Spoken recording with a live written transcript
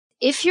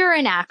if you're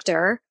an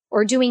actor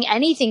or doing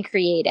anything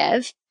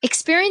creative,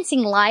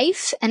 experiencing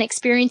life and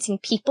experiencing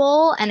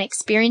people and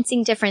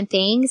experiencing different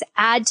things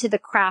add to the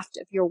craft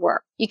of your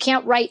work. You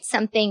can't write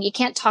something. You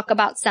can't talk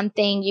about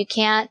something. You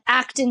can't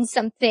act in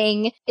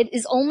something. It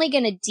is only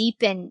going to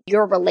deepen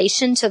your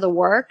relation to the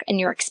work and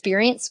your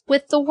experience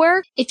with the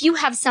work if you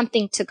have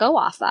something to go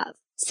off of.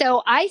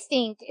 So I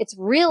think it's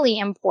really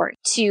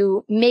important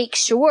to make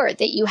sure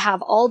that you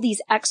have all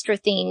these extra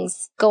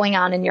things going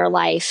on in your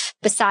life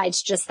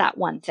besides just that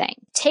one thing.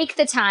 Take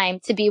the time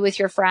to be with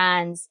your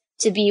friends,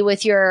 to be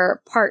with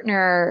your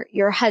partner,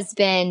 your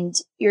husband,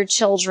 your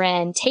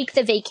children. Take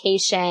the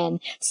vacation,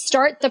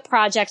 start the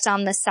project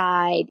on the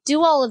side,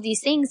 do all of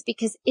these things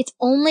because it's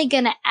only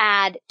going to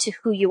add to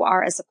who you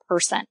are as a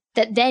person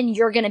that then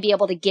you're going to be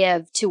able to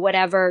give to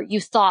whatever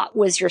you thought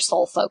was your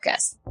sole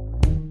focus.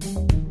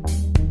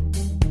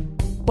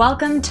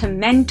 Welcome to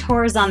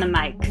Mentors on the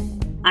Mic.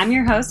 I'm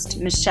your host,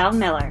 Michelle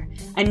Miller,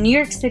 a New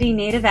York City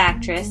native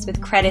actress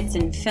with credits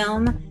in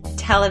film,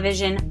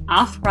 television,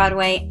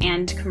 off-Broadway,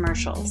 and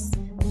commercials.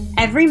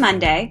 Every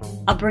Monday,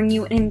 I'll bring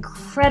you an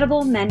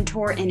incredible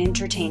mentor in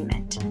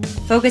entertainment,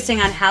 focusing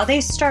on how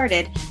they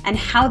started and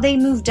how they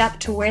moved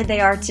up to where they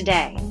are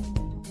today.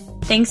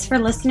 Thanks for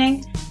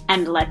listening,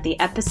 and let the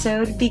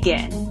episode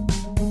begin.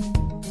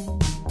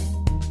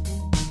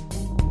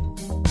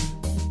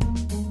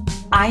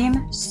 I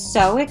am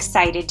so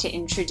excited to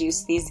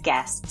introduce these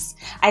guests.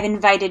 I've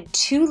invited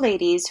two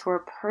ladies who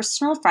are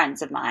personal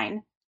friends of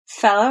mine,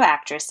 fellow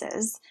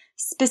actresses,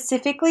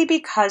 specifically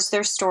because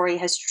their story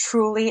has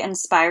truly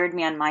inspired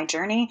me on my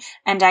journey,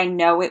 and I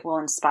know it will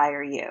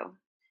inspire you.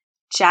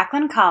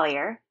 Jacqueline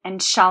Collier and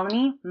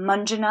Shalini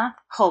Manjunath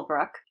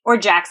Holbrook, or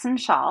Jackson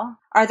Shawl,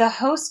 are the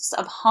hosts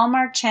of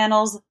Hallmark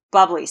Channels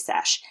Bubbly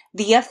Sesh,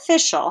 the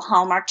official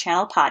Hallmark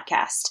Channel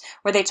podcast,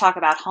 where they talk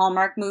about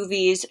Hallmark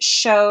movies,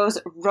 shows,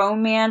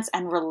 romance,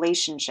 and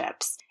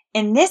relationships.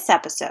 In this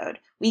episode,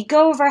 we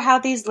go over how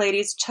these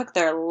ladies took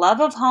their love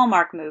of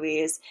Hallmark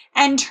movies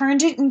and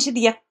turned it into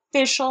the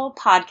official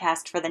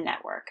podcast for the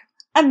network.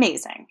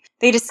 Amazing.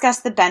 They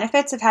discuss the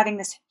benefits of having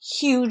this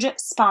huge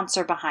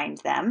sponsor behind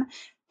them,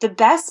 the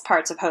best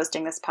parts of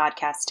hosting this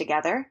podcast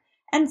together,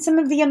 and some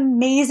of the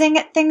amazing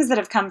things that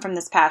have come from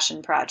this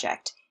passion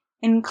project,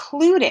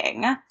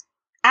 including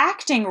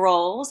acting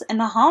roles in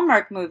the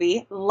Hallmark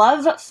movie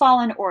Love,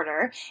 Fallen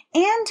Order,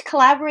 and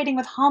collaborating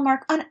with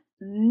Hallmark on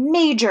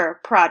major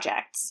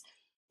projects.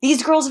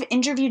 These girls have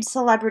interviewed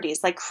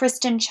celebrities like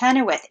Kristen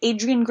Chenoweth,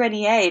 Adrienne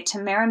Grenier,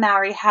 Tamara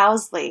Mowry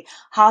Housley,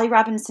 Holly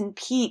Robinson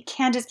Peete,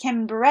 Candace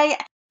Cameron Bure,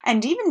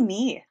 and even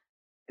me.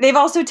 They've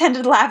also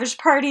attended lavish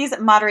parties,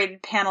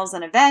 moderated panels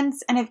and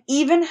events, and have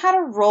even had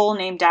a role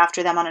named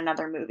after them on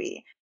another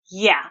movie.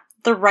 Yeah,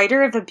 the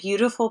writer of A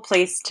Beautiful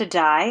Place to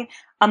Die,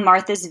 a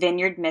Martha's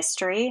Vineyard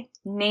mystery,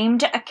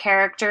 named a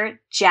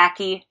character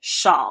Jackie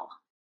Shawl.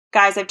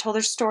 Guys, I've told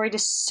her story to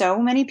so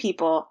many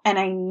people, and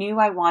I knew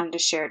I wanted to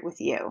share it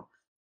with you.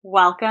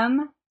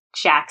 Welcome,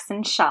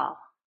 Jackson Shawl.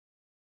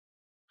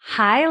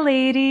 Hi,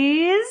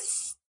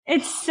 ladies.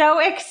 It's so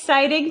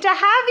exciting to have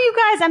you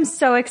guys. I'm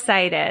so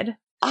excited.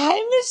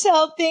 Hi,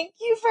 Michelle. Thank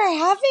you for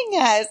having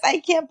us.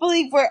 I can't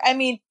believe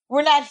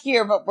we're not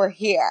here, but we're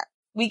here.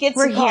 We get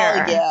to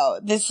call you.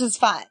 This is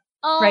fun.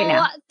 Oh, right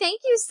now. Thank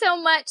you so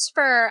much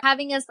for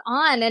having us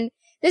on. And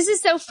this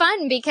is so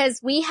fun because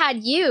we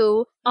had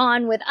you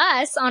on with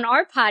us on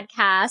our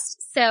podcast.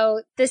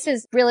 So this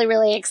is really,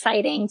 really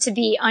exciting to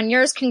be on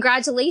yours.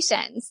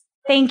 Congratulations.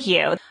 Thank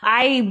you.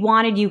 I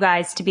wanted you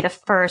guys to be the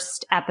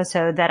first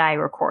episode that I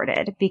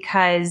recorded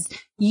because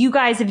you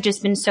guys have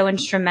just been so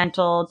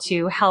instrumental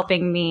to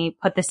helping me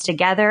put this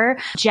together.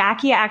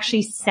 Jackie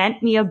actually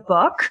sent me a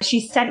book.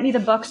 She sent me the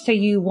book So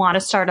You Want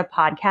to Start a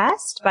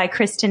Podcast by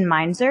Kristen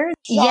Meinzer.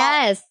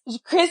 Yes.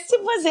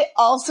 Kristen was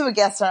also a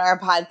guest on our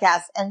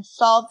podcast and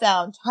Shawl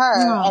found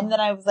her. Oh. And then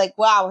I was like,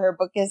 wow, her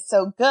book is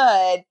so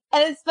good.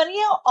 And it's funny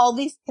how all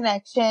these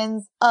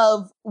connections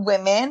of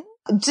women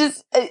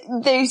just,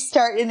 they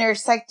start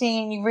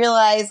intersecting and you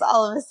realize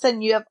all of a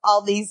sudden you have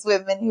all these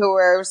women who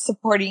are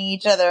supporting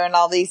each other in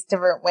all these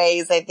different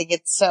ways. I think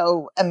it's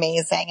so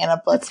amazing and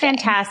uplifting. It's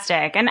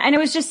fantastic. And it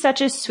was just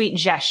such a sweet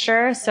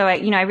gesture. So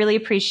I really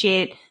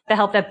appreciate the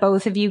help that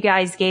both of you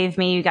guys gave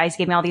me. You guys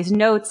gave me all these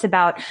notes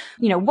about,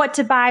 what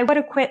to buy, what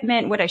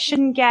equipment, what I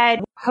shouldn't get,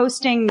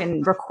 hosting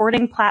and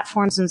recording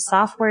platforms and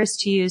softwares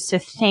to use. So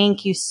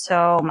thank you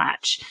so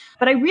much.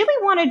 But I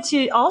really wanted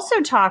to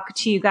also talk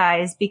to you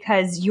guys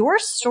because your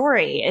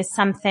story is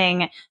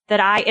something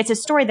it's a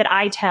story that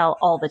I tell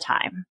all the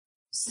time.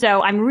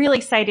 So I'm really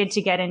excited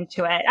to get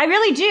into it. I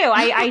really do.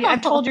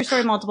 I've told your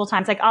story multiple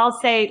times. I'll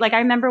say, I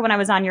remember when I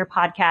was on your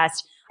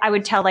podcast, I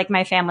would tell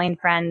my family and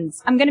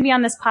friends, I'm going to be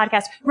on this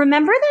podcast.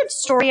 Remember that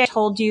story I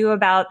told you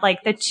about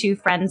the two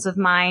friends of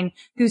mine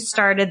who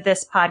started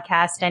this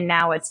podcast and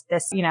now it's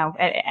this,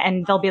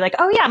 and they'll be like,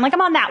 oh yeah, I'm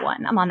on that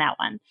one. I'm on that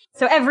one.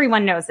 So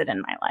everyone knows it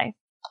in my life.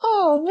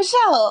 Oh,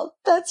 Michelle,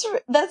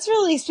 that's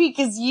really sweet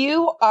because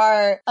you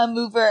are a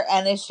mover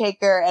and a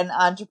shaker and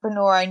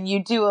entrepreneur, and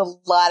you do a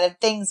lot of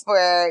things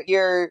where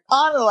you're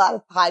on a lot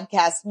of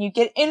podcasts and you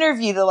get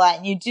interviewed a lot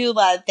and you do a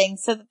lot of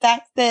things. So the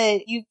fact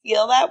that you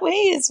feel that way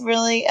is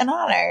really an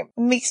honor.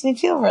 It makes me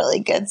feel really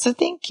good. So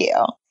thank you.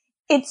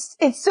 It's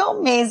so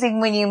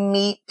amazing when you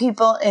meet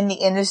people in the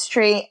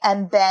industry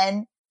and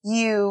then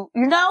you're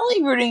not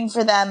only rooting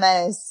for them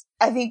as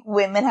I think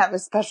women have a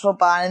special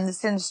bond in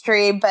this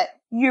industry, but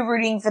you're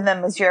rooting for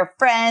them as your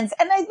friends.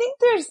 And I think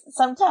there's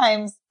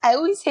sometimes, I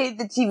always hate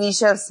the TV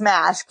show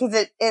Smash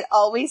because it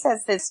always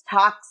has this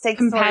toxic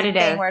sort of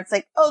thing where it's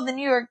like, oh, the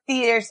New York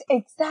theaters.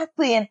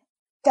 Exactly. And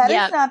that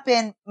has not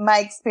been my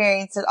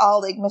experience at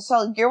all. Like,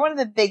 Michelle, you're one of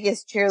the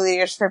biggest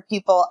cheerleaders for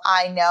people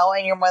I know,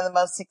 and you're one of the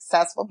most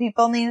successful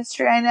people in the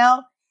industry I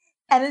know.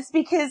 And it's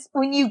because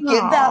when you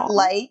give that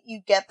light,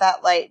 you get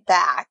that light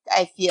back,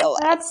 I feel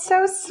like. That's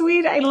so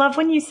sweet. I love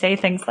when you say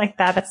things like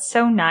that. That's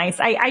so nice.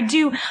 I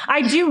do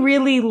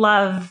really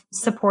love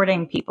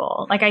supporting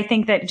people. Like, I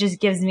think that just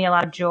gives me a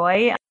lot of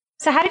joy.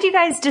 So how did you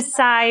guys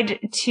decide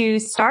to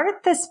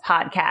start this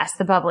podcast,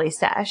 The Bubbly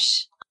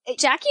Sesh?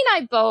 Jackie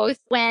and I both,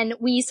 when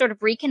we sort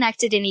of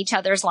reconnected in each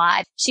other's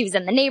lives, she was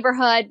in the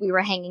neighborhood, we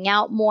were hanging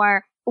out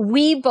more.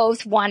 We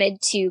both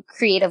wanted to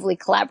creatively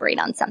collaborate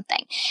on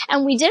something,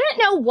 and we didn't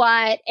know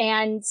what.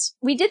 And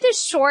we did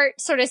this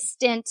short sort of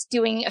stint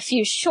doing a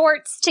few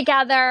shorts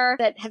together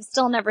that have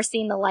still never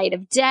seen the light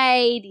of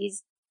day,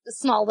 these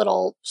small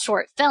little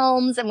short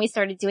films. And we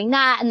started doing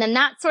that. And then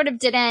that sort of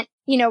didn't,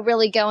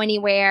 really go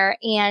anywhere.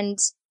 And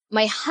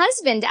my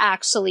husband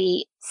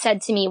actually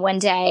said to me one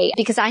day,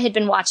 because I had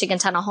been watching a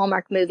ton of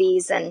Hallmark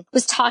movies and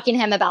was talking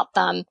to him about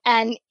them.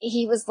 And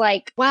he was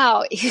like,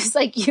 wow, he was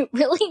like, you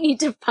really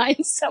need to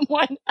find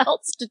someone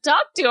else to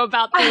talk to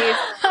about these.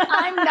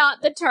 I'm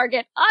not the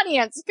target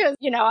audience because,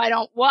 I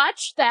don't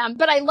watch them,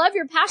 but I love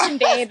your passion,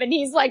 babe. And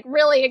he's like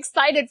really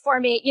excited for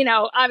me,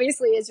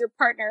 obviously as your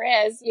partner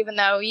is, even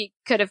though he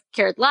could have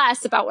cared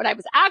less about what I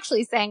was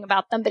actually saying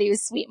about them, but he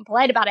was sweet and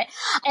polite about it.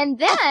 And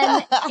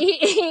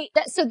then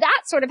so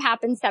that sort of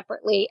happened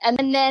separately.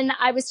 And then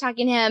I was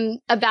talking to him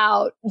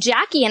about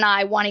Jackie and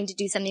I wanting to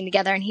do something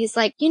together. And he's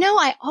like,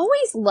 I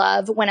always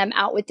love when I'm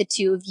out with the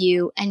two of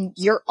you and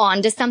you're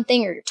on to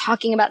something or you're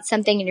talking about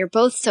something and you're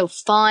both so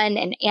fun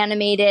and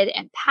animated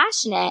and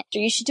passionate. So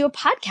you should do a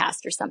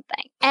podcast or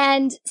something.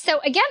 And so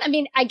again,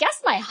 I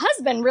guess my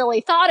husband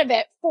really thought of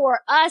it for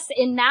us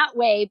in that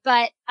way,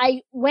 but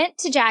I went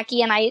to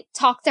Jackie and I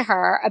talked to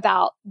her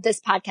about this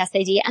podcast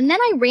idea. And then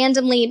I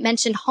randomly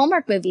mentioned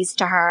Hallmark movies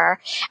to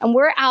her, and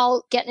we're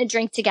out getting a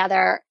drink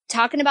together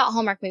talking about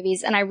Hallmark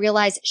movies. And I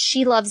realized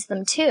she loves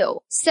them too.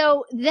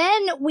 So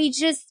then we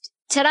just,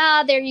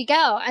 ta-da, there you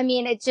go.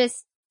 It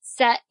just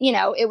set,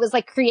 it was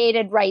like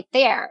created right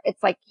there.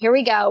 It's like, here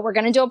we go. We're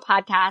going to do a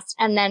podcast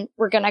and then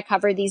we're going to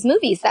cover these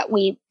movies that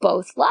we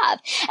both love.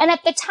 And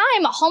at the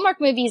time,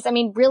 Hallmark movies,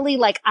 really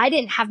I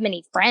didn't have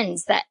many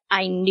friends that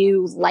I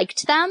knew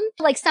liked them.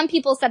 Like some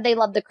people said they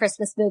loved the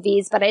Christmas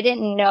movies, but I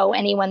didn't know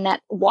anyone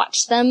that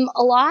watched them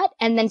a lot.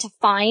 And then to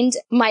find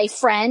my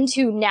friend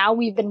who now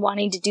we've been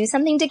wanting to do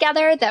something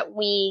together that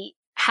we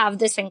have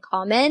this in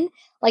common,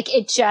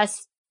 it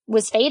just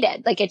was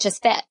fated. It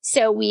just fit.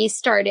 So we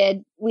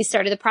started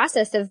the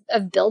process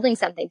of building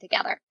something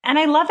together. And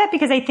I love that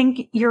because I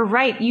think you're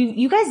right.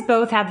 You guys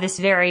both have this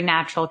very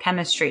natural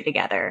chemistry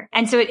together.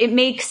 And so it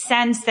makes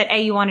sense that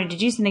you wanted to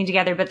do something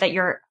together, but that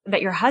your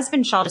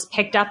husband, Shawl, just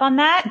picked up on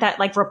that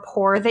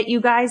rapport that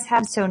you guys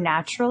have so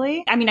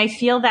naturally. I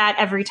feel that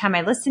every time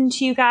I listen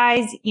to you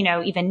guys,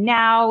 even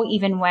now,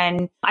 even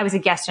when I was a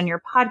guest on your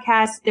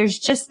podcast, there's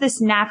just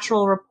this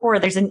natural rapport.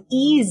 There's an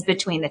ease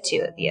between the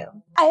two of you.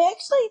 I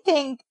actually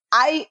think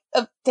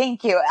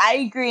thank you. I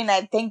agree. And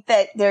I think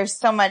that there's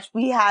so much,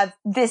 we have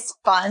this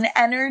fun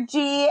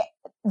energy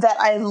that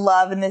I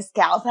love in this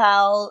gal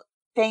pal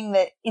thing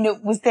that,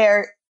 was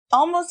there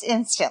almost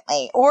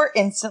instantly,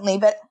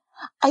 but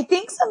I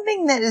think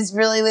something that has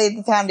really laid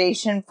the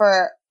foundation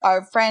for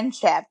our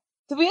friendship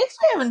that we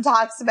actually haven't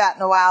talked about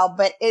in a while,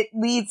 but it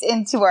leads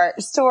into our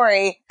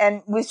story.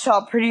 And with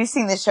Shawl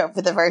producing the show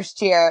for the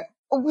first year,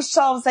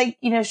 Shawl was like,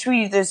 should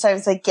we do this? I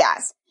was like,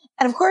 yes.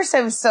 And of course I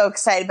was so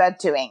excited about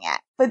doing it.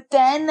 But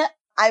then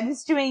I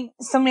was doing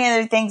so many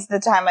other things at the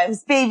time. I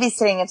was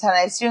babysitting a ton.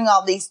 I was doing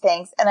all these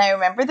things. And I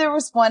remember there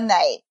was one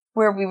night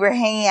where we were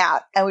hanging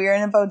out and we were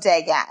in a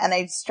bodega and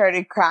I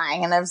started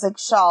crying. And I was like,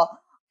 Shawl,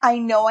 I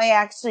know I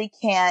actually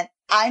can't.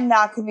 I'm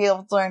not going to be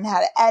able to learn how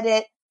to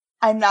edit.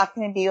 I'm not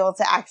going to be able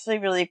to actually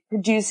really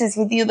produce this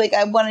with you.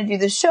 I want to do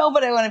the show,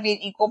 but I want to be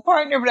an equal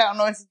partner, but I don't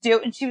know what to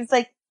do. And she was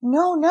like,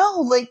 no,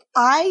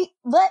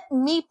 let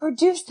me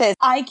produce this.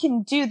 I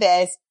can do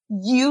this.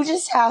 You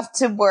just have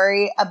to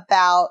worry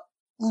about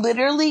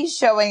literally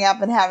showing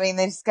up and having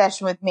the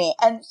discussion with me.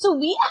 And so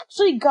we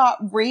actually got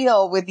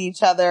real with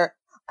each other.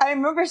 I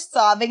remember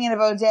sobbing in a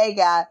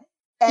bodega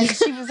and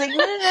she was like,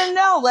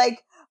 no.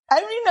 I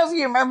don't even know if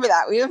you remember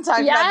that. We haven't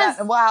talked about that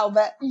in a while,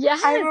 but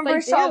I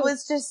remember Shawl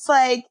was just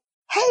like,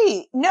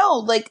 hey,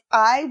 no,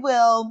 I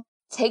will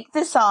take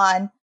this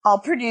on. I'll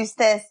produce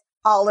this.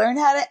 I'll learn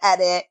how to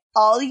edit.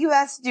 All you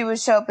have to do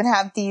is show up and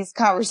have these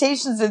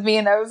conversations with me.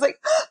 And I was like,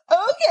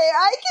 okay,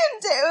 I can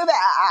do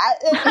that.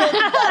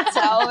 And that's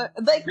how,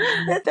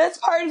 that's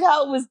part of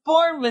how it was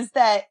born, was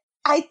that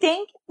I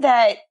think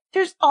that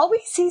there's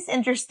always these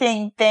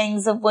interesting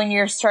things of when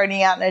you're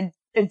starting out in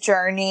a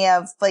journey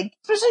of like,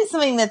 especially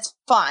something that's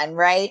fun,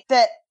 right?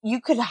 That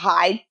you could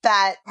hide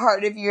that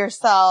part of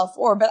yourself,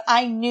 but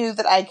I knew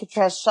that I could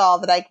trust Shawl,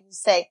 that I could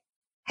say,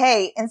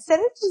 hey, instead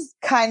of just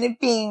kind of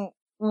being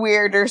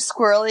weird or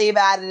squirrely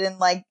about it and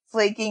like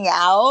flaking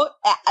out,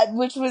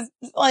 which was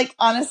like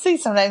honestly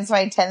sometimes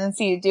my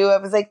tendency to do, I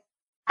was like,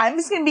 I'm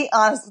just going to be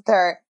honest with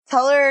her,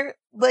 tell her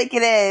like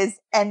it is.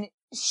 And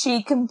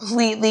she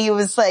completely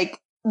was like,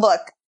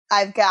 look,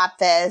 I've got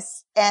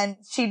this. And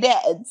she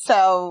did.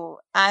 So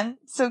I'm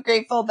so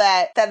grateful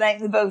that that night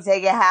in the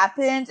bodega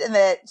happened and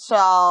that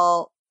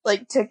Shawl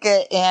like took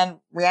it and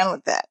ran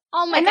with it.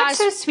 Oh my gosh. And that's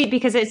so sweet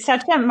because it's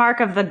such a mark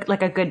of a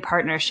good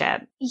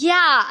partnership.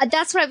 Yeah,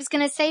 that's what I was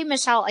going to say,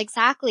 Michelle.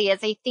 Exactly.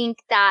 Is I think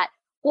that,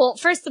 well,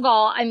 first of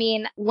all, I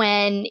mean,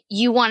 when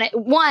you want to,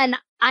 one,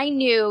 I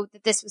knew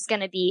that this was going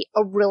to be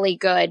a really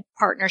good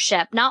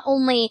partnership, not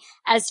only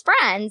as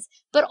friends,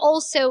 but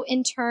also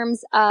in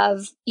terms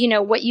of, you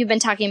know, what you've been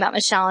talking about,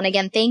 Michelle. And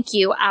again, thank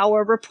you,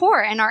 our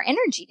rapport and our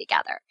energy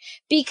together,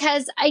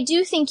 because I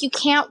do think you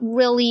can't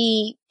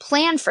really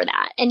plan for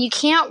that and you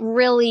can't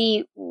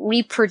really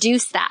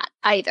reproduce that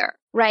either.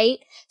 Right.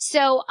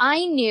 So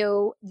I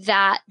knew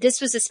that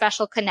this was a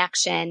special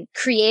connection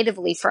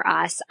creatively for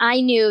us. I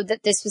knew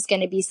that this was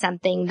going to be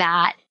something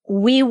that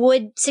we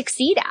would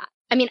succeed at.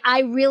 I mean, I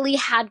really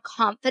had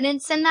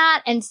confidence in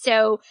that. And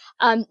so,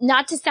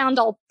 not to sound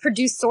all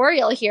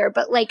producerial here,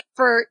 but like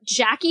for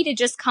Jackie to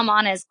just come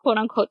on as quote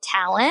unquote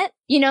talent,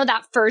 you know,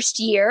 that first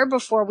year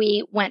before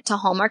we went to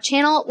Hallmark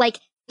Channel, like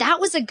that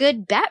was a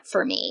good bet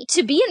for me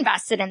to be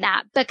invested in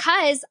that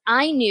because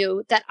I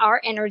knew that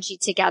our energy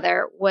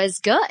together was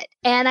good.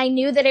 And I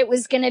knew that it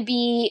was going to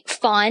be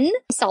fun,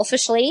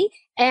 selfishly,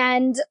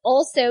 and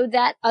also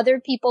that other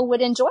people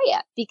would enjoy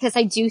it because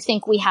I do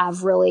think we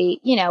have really,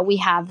 you know, we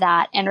have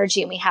that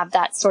energy and we have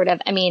that sort of,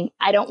 I mean,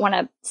 I don't want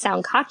to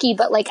sound cocky,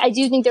 but like, I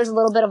do think there's a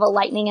little bit of a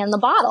lightning in the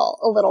bottle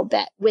a little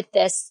bit with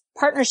this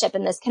partnership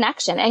and this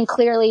connection. And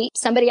clearly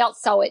somebody else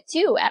saw it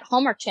too at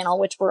Hallmark Channel,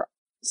 which we're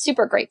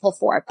super grateful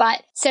for.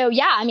 But so,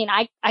 yeah, I mean,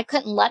 I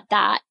couldn't let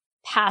that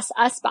pass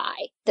us by,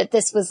 that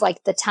this was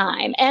like the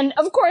time. And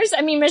of course,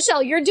 I mean,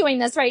 Michelle, you're doing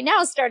this right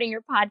now, starting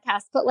your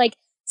podcast, but like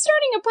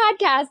starting a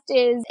podcast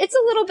it's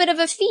a little bit of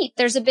a feat.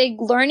 There's a big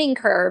learning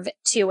curve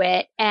to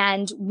it.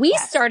 And we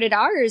started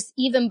ours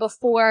even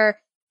before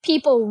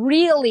people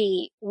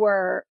really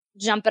were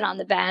jumping on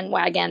the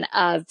bandwagon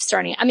of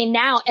starting. I mean,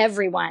 now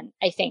everyone,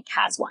 I think,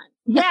 has one.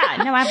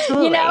 Yeah, no,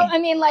 absolutely. You know, I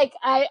mean, like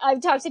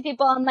I've talked to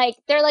people and like,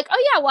 they're like,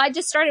 oh yeah, well, I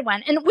just started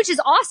one, and which is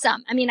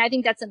awesome. I mean, I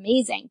think that's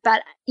amazing.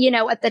 But, you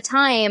know, at the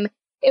time,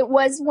 it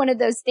was one of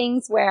those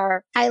things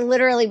where I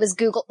literally was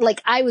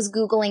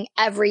Googling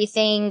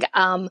everything.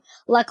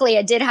 Luckily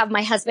I did have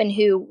my husband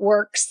who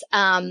works,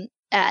 in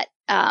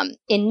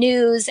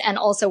news and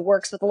also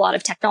works with a lot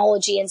of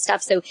technology and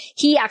stuff. So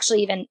he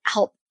actually even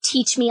helped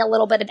teach me a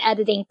little bit of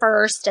editing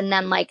first. And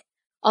then like,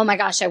 oh my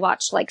gosh, I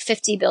watched like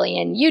 50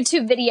 billion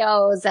YouTube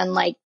videos and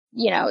like,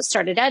 you know,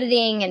 started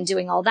editing and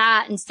doing all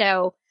that. And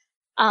so,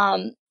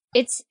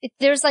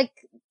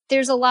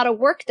 there's a lot of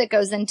work that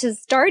goes into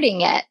starting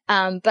it.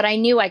 But I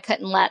knew I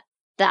couldn't let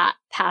that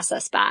pass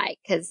us by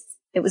because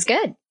it was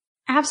good.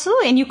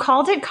 Absolutely. And you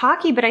called it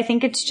cocky, but I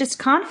think it's just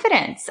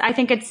confidence. I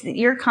think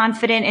you're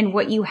confident in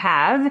what you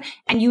have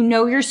and you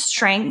know your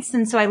strengths.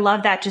 And so I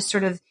love that just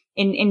sort of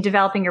in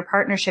developing your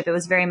partnership, it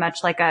was very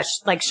much like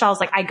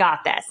Shaw's like, I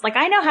got this. Like,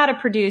 I know how to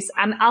produce.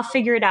 I'll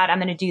figure it out. I'm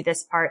going to do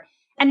this part.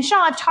 And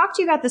Shawl, I've talked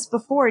to you about this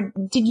before.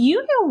 Did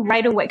you know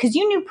right away? Cause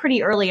you knew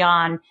pretty early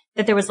on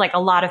that there was like a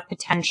lot of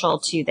potential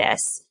to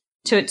this,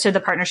 to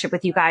the partnership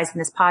with you guys in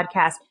this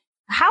podcast.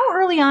 How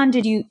early on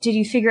did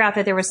you figure out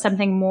that there was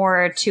something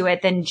more to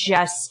it than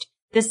just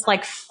this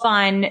like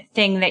fun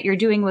thing that you're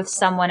doing with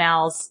someone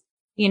else?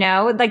 You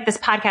know, like this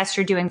podcast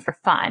you're doing for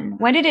fun.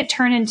 When did it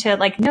turn into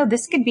like, no,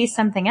 this could be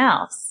something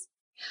else?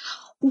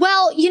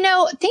 Well, you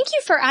know, thank you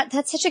for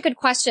that's such a good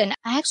question.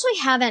 I actually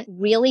haven't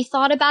really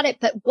thought about it,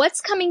 but what's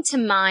coming to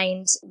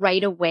mind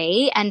right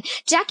away, and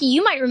Jackie,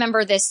 you might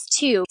remember this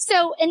too.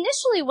 So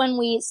initially when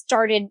we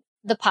started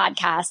the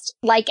podcast,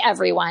 like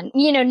everyone,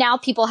 you know, now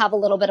people have a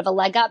little bit of a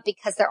leg up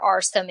because there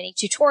are so many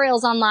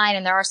tutorials online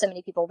and there are so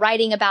many people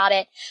writing about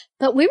it,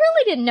 but we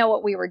really didn't know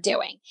what we were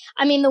doing.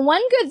 I mean, the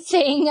one good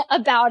thing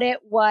about it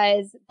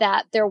was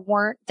that there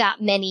weren't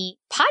that many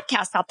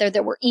podcasts out there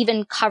that were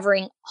even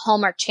covering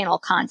Hallmark Channel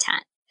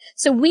content.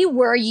 So we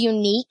were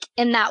unique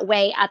in that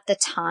way at the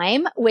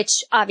time,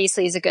 which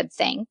obviously is a good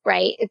thing,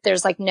 right? If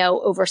there's like no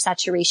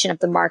oversaturation of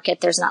the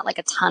market, there's not like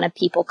a ton of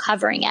people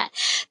covering it.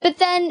 But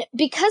then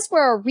because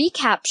we're a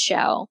recap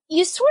show,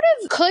 you sort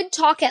of could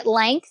talk at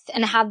length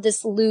and have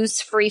this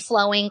loose,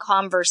 free-flowing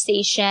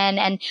conversation.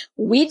 And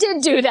we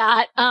did do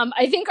that.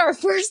 I think our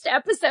first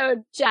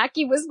episode,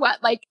 Jackie, was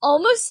like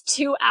almost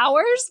 2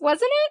 hours,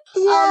 wasn't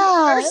it?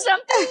 Yeah. Or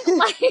something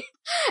like.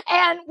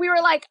 And we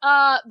were like,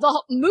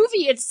 the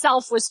movie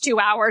itself was 2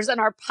 hours and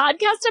our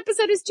podcast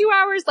episode is 2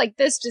 hours. Like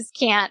this just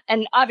can't.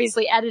 And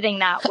obviously editing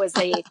that was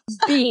a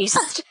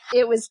beast.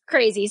 It was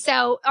crazy.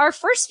 So our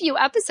first few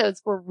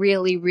episodes were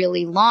really,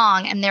 really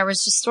long. And there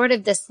was just sort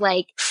of this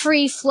like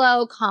free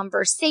flow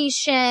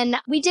conversation.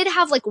 We did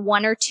have like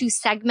 1 or 2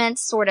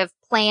 segments sort of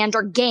planned,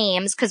 or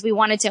games, because we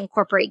wanted to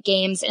incorporate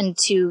games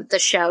into the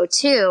show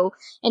too,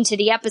 into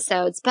the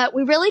episodes, but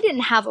we really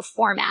didn't have a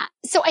format.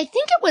 So I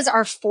think it was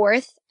our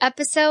 4th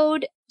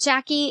episode,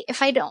 Jackie,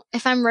 if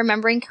I'm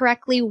remembering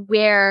correctly,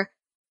 where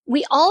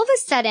we all of a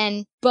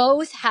sudden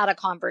both had a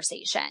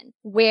conversation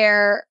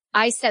where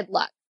I said,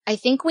 look, I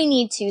think we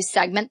need to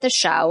segment the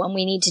show and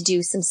we need to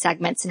do some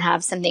segments and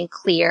have something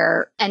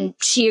clear. And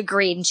she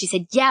agreed and she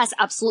said, yes,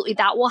 absolutely.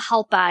 That will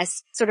help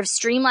us sort of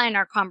streamline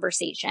our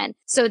conversation.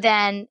 So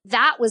then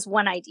that was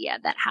one idea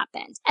that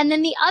happened. And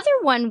then the other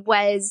one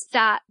was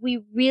that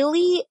we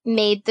really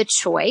made the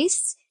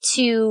choice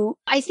to,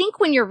 I think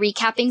when you're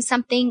recapping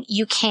something,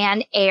 you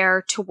can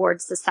err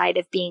towards the side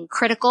of being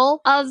critical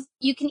of,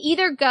 you can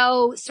either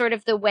go sort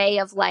of the way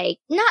of like,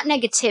 not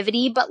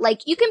negativity, but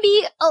like you can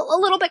be a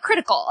little bit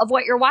critical of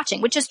what you're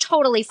watching, which is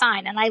totally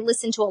fine. And I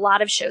listen to a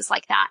lot of shows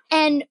like that.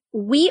 And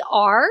we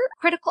are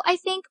critical, I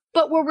think,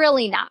 but we're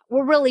really not.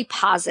 We're really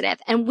positive.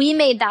 And we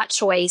made that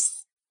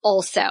choice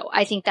also,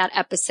 I think, that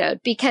episode,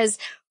 because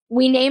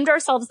we named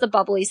ourselves the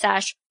Bubbly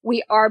Sesh.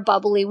 We are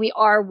bubbly. We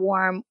are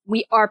warm.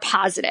 We are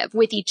positive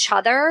with each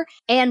other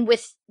and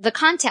with the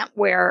content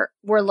we're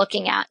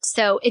looking at.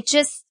 So it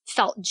just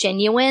felt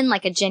genuine,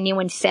 like a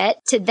genuine fit,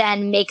 to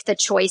then make the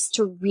choice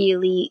to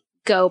really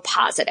go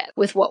positive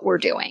with what we're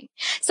doing.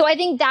 So I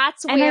think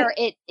that's where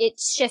it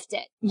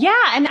shifted. Yeah.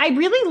 And I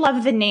really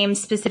love the name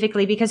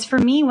specifically because for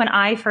me, when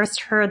I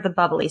first heard the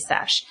Bubbly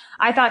Sesh,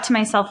 I thought to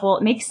myself, well,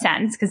 it makes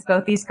sense because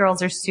both these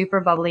girls are super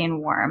bubbly and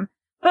warm.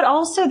 But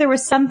also there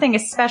was something,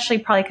 especially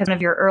probably because one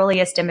of your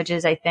earliest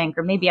images, I think,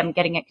 or maybe I'm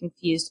getting it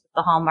confused with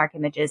the Hallmark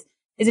images,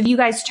 is of you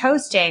guys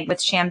toasting with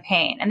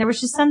champagne. And there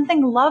was just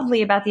something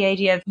lovely about the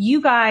idea of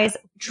you guys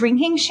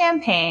drinking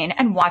champagne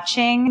and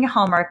watching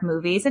Hallmark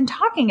movies and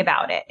talking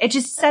about it. It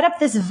just set up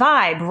this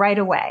vibe right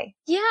away.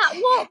 Yeah,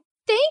 well,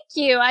 thank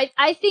you.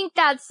 I think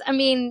that's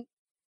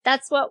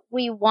what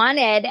we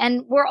wanted.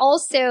 And we're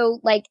also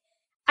like,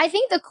 I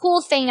think the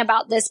cool thing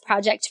about this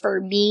project for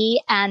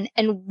me, and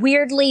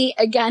weirdly,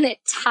 again, it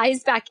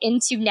ties back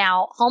into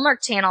now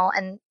Hallmark Channel,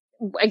 and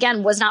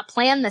again, was not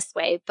planned this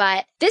way,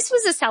 but this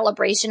was a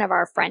celebration of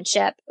our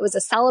friendship. It was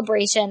a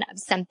celebration of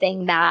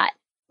something that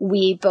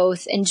we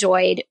both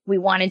enjoyed, we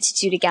wanted to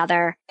do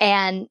together.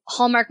 And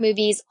Hallmark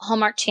movies,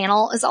 Hallmark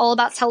Channel is all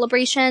about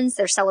celebrations.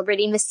 They're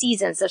celebrating the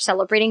seasons. They're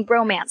celebrating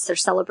romance. They're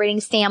celebrating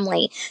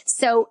family.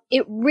 So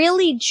it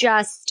really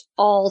just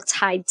all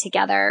tied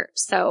together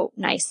so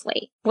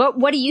nicely.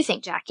 What do you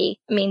think,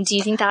 Jackie? I mean, do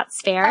you think that's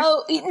fair?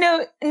 Oh,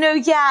 no,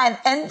 yeah.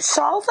 And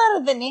Shawl thought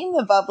of the name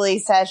The Bubbly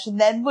Sesh. And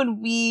then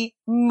when we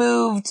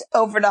moved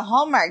over to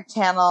Hallmark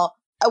Channel,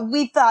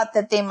 we thought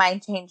that they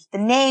might change the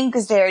name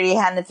because they already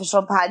had an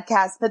official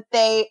podcast, but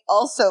they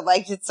also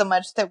liked it so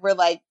much that we're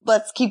like,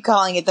 let's keep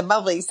calling it The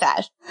Bubbly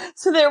Sesh.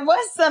 So there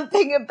was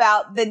something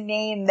about the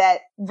name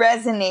that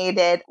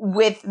resonated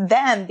with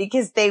them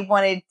because they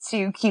wanted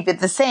to keep it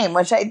the same,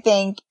 which I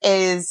think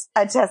is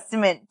a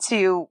testament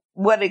to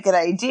what a good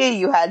idea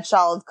you had,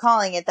 Shawl, of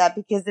calling it that,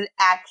 because it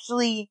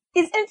actually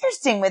is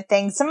interesting with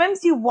things.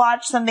 Sometimes you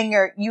watch something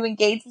or you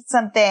engage with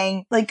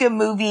something like a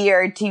movie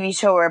or a TV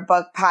show or a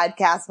book,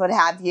 podcast, what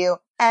have you,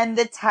 and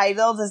the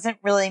title doesn't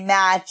really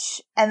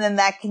match. And then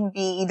that can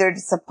be either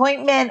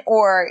disappointment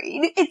or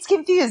it's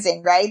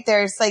confusing, right?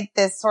 There's like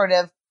this sort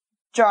of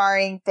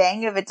jarring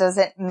thing if it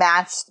doesn't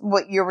match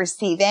what you're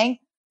receiving.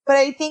 But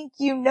I think,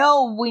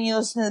 when you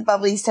listen to the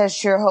Bubbly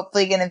Sesh, you're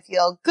hopefully going to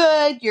feel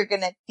good. You're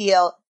going to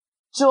feel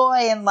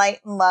joy and light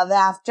and love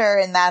after.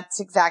 And that's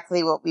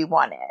exactly what we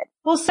wanted.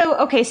 Well,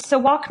 so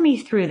walk me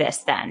through this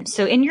then.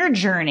 So in your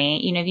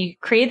journey, you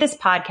created this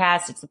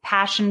podcast. It's a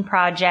passion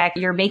project.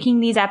 You're making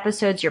these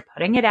episodes. You're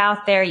putting it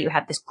out there. You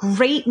have this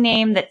great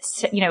name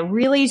that's,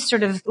 really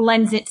sort of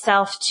lends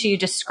itself to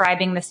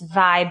describing this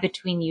vibe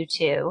between you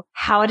two.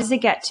 How does it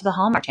get to the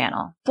Hallmark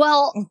Channel?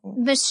 Well,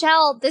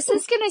 Michelle, this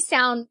is going to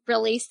sound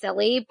really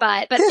silly,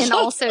 but and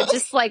also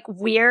just like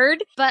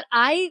weird, but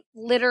I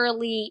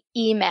literally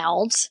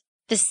emailed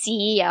the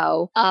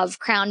CEO of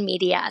Crown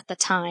Media at the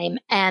time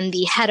and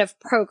the head of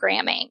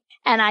programming.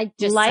 And I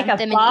just sent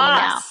them an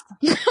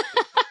email.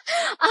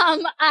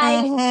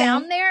 I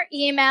found their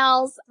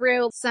emails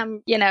through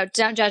some,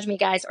 don't judge me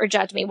guys or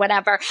judge me,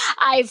 whatever.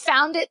 I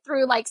found it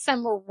through like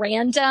some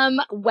random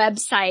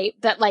website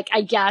that like,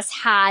 I guess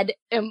had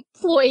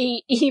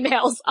employee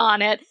emails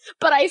on it,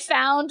 but I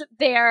found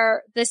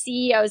the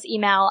CEO's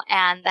email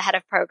and the head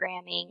of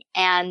programming,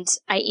 and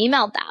I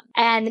emailed them.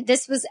 And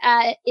this was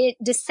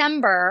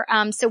December.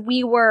 So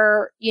we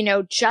were,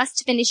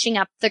 just finishing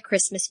up the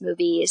Christmas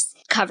movies,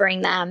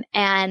 covering them.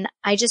 And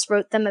I just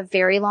wrote them a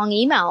very long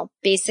email,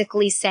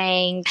 basically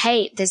saying,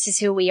 hey, this is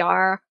who we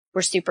are.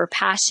 We're super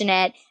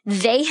passionate.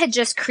 They had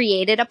just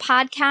created a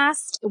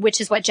podcast, which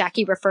is what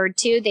Jackie referred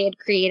to. They had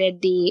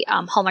created the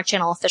Hallmark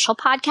Channel official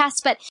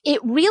podcast, but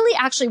it really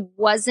actually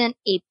wasn't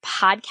a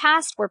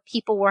podcast where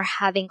people were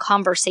having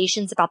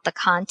conversations about the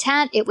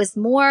content. It was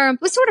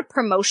sort of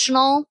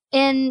promotional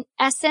in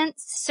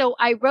essence. So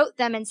I wrote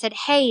them and said,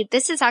 hey,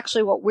 this is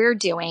actually what we're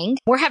doing.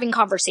 We're having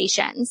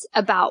conversations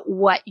about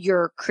what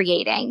you're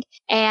creating.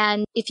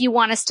 And if you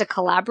want us to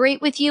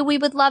collaborate with you, we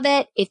would love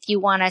it. If you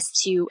want us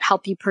to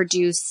help you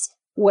produce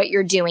what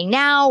you're doing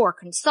now or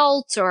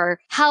consult or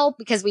help,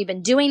 because we've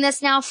been doing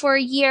this now for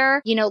a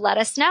year, let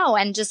us know.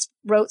 And just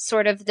wrote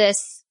sort of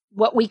this,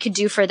 what we could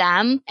do for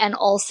them and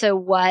also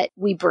what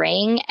we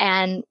bring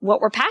and what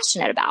we're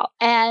passionate about.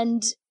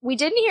 And we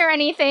didn't hear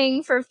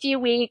anything for a few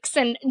weeks.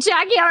 And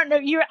Jackie, I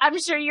don't know, I'm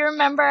sure you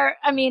remember,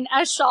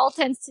 as Shawl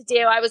tends to do,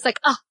 I was like,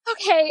 oh,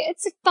 okay,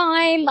 it's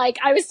fine. Like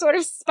I was sort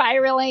of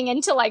spiraling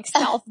into like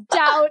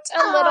self-doubt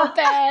a little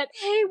bit.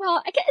 Hey,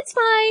 well, it's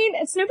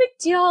fine. It's no big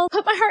deal.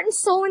 Put my heart and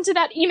soul into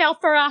that email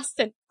for us.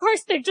 And of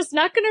course, they're just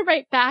not going to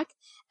write back.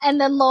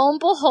 And then lo and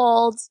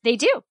behold, they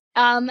do.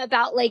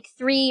 About like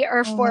 3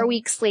 or 4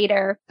 weeks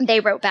later,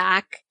 they wrote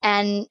back,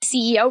 and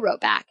CEO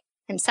wrote back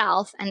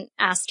himself and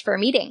asked for a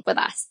meeting with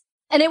us.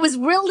 And it was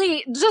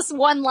really just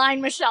one line,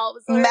 Michelle.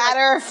 It was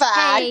matter of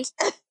fact.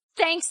 Hey,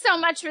 thanks so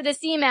much for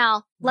this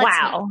email. Let's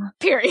meet,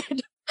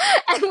 period.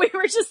 And we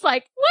were just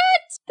like,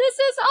 what? This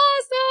is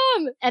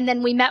awesome. And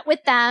then we met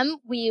with them.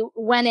 We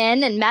went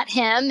in and met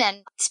him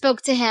and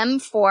spoke to him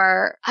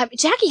for,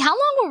 Jackie, how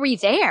long were we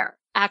there?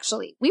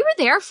 Actually, we were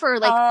there for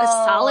like a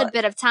solid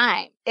bit of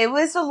time. It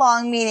was a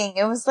long meeting.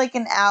 It was like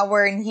an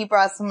hour, and he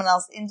brought someone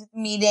else into the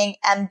meeting,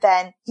 and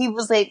then he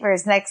was late for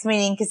his next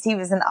meeting because he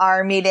was in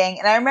our meeting.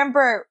 And I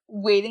remember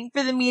waiting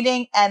for the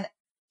meeting, and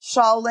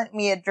Shawl lent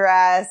me a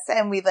dress,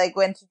 and we like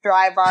went to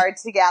Dry Bar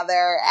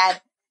together,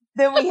 and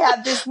then we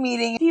had this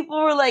meeting.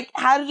 People were like,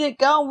 how did it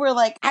go? And we're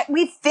like,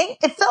 we think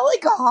it felt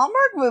like a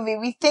Hallmark movie.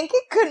 We think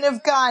it couldn't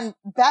have gone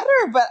better,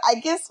 but I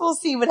guess we'll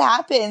see what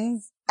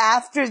happens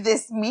after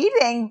this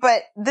meeting.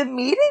 But the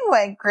meeting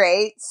went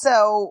great.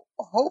 So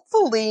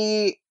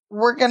hopefully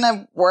we're going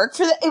to work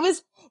for that. It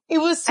was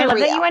surreal. I love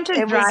that you went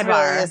to Dry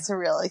Bar. It was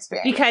really a surreal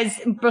experience. Because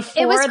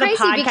before the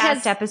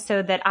podcast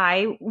episode that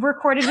I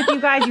recorded with you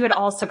guys, you had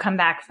also come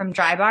back from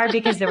Dry Bar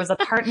because there was a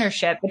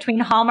partnership between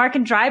Hallmark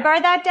and Dry Bar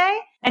that day.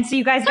 And so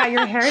you guys got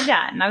your hair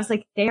done. And I was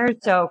like, they're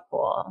so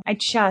cool. I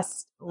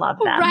just love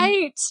them.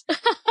 Right.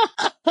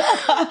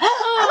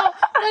 Oh,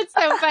 that's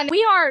so funny.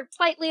 We are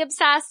slightly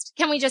obsessed.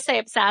 Can we just say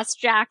obsessed,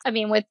 Jack?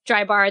 With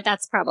Dry Bar,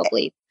 that's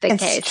probably the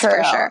case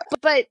for sure.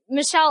 But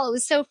Michelle, it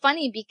was so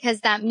funny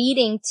because that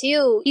meeting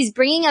too, he's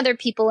bringing other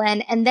people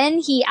in, and then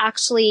he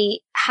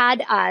actually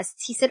had us,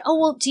 he said, oh,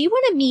 well, do you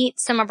want to meet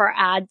some of our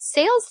ad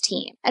sales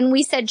team? And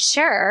we said,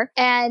 sure.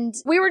 And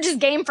we were just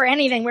game for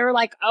anything. We were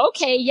like,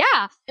 okay,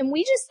 yeah. And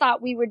we just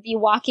thought we would be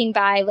walking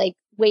by like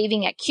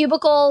waving at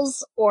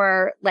cubicles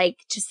or like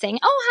just saying,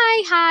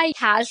 oh, hi,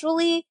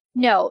 casually.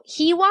 No,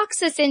 he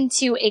walks us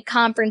into a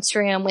conference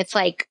room with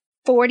like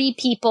 40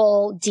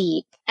 people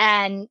deep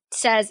and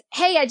says,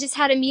 hey, I just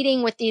had a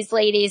meeting with these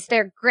ladies.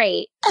 They're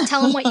great.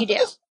 Tell them what you do.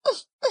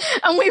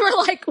 And we were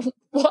like,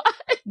 what?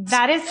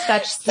 That is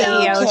such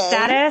CEO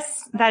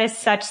status. That is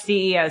such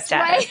CEO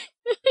status.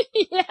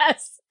 Right?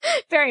 Yes,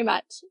 very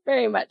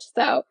much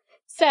so.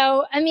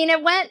 So,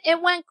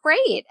 it went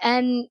great.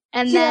 And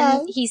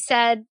then he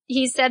said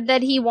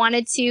that he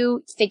wanted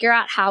to figure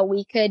out how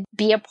we could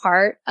be a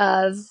part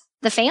of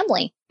the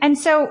family. And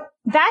so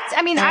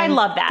I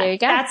love that. There you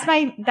go.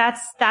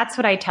 That's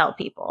what I tell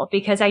people,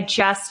 because I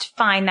just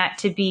find that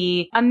to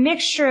be a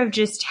mixture of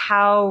just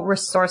how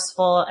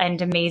resourceful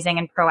and amazing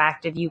and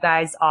proactive you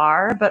guys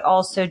are, but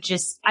also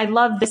just, I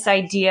love this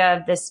idea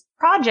of this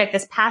project,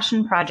 this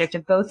passion project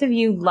of both of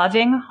you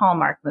loving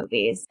Hallmark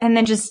movies and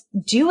then just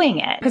doing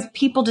it, because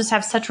people just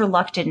have such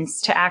reluctance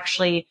to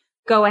actually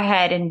go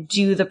ahead and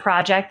do the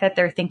project that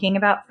they're thinking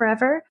about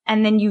forever.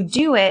 And then you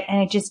do it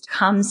and it just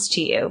comes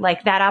to you.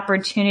 Like that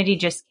opportunity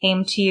just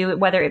came to you,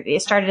 whether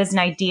it started as an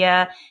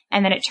idea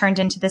and then it turned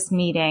into this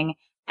meeting.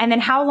 And then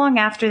how long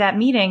after that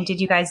meeting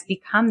did you guys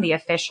become the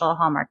official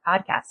Hallmark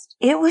podcast?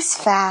 It was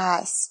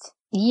fast.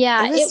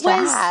 Yeah, it was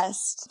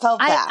fast.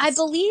 Felt fast. I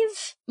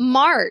believe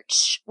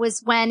March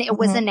was when it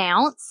was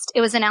announced.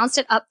 It was announced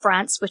at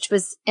Upfronts, which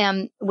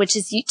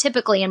is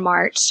typically in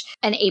March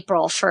and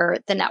April for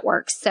the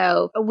network.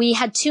 So we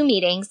had 2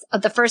 meetings.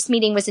 The first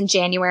meeting was in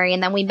January,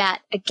 and then we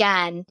met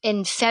again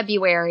in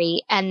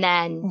February, and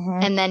then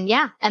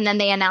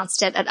they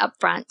announced it at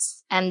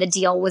Upfronts, and the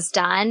deal was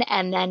done,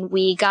 and then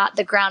we got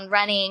the ground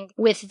running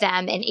with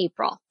them in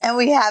April. And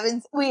we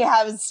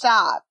haven't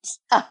stopped.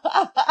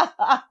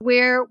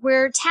 We're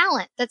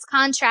talent that's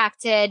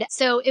contracted.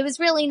 So it was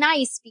really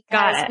nice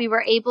because we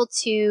were able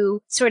to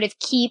sort of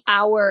keep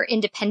our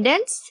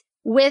independence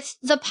with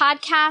the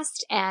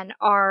podcast and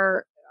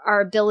our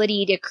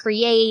ability to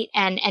create,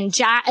 and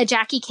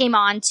Jackie came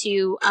on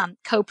to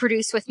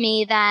co-produce with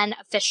me then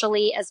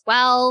officially as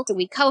well. So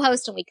we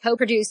co-host and we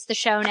co-produce the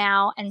show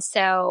now, and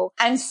so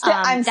I'm still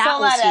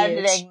not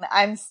editing.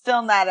 I'm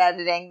still not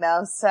editing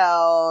though.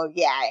 So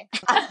yeah,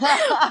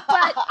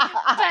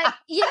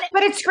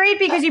 but it's great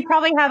because you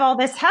probably have all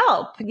this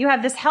help. You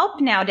have this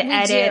help now to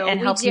edit and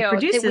help you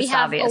produce this. We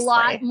have obviously a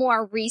lot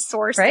more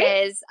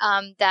resources,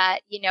 right? That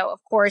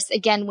of course,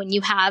 again, when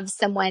you have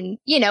someone,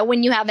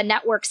 when you have a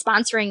network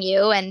sponsoring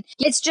you, and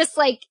it's just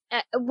like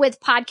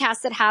with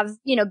podcasts that have,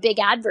 big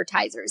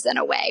advertisers in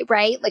a way,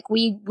 right? Like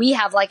we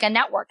have like a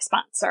network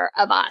sponsor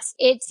of us.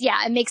 It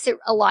makes it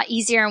a lot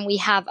easier. And we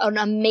have an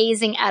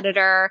amazing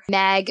editor,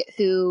 Meg,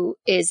 who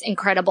is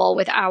incredible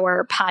with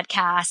our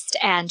podcast,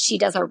 and she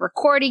does our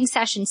recording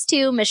sessions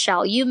too.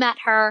 Michelle, you met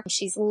her.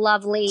 She's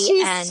lovely.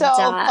 She's so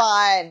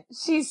fun.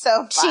 She's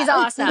so fun. She's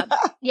awesome.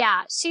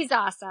 Yeah, she's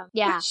awesome.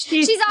 Yeah.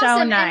 She's awesome.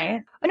 So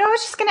nice. No, I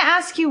was just going to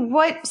ask you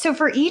so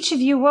for each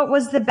of you, what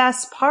was the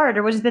best part,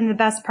 or what has been the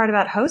best part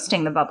about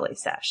hosting the Bubbly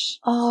Sesh?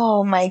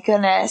 Oh my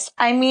goodness.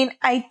 I mean,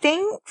 I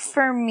think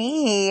for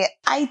me,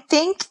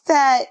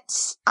 that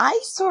I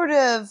sort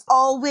of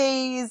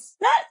always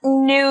not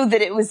knew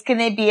that it was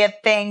going to be a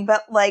thing,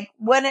 but like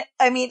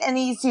and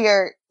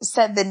easier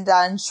said than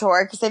done,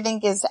 sure. Cause I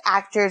think as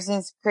actors and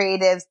as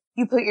creatives,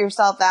 you put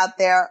yourself out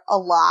there a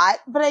lot,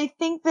 but I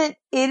think that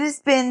it has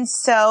been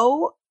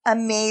so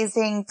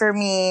amazing for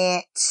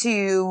me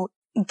to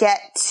get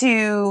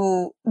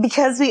to,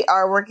 because we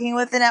are working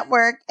with the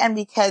network and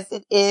because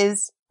it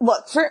is,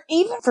 look,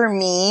 even for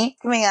me,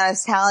 coming out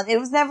as talent, it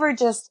was never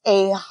just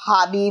a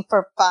hobby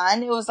for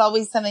fun. It was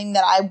always something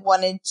that I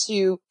wanted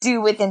to do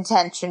with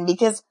intention,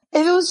 because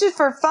if it was just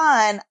for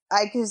fun,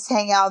 I could just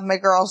hang out with my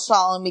girl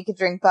Shawl and we could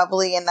drink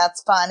bubbly, and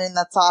that's fun and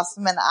that's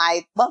awesome and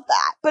I love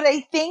that. But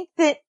I think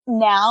that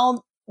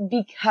now,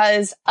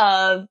 because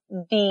of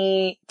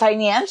the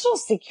financial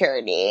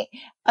security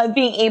of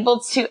being able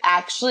to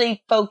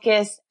actually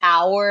focus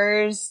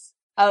hours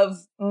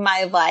of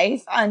my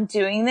life on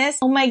doing this,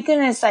 oh my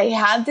goodness, I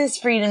have this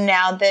freedom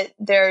now that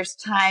there's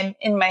time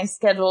in my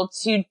schedule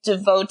to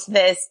devote to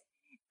this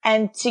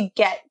and to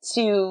get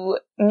to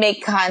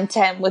make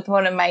content with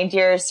one of my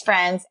dearest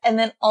friends, and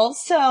then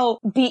also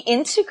be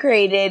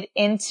integrated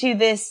into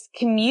this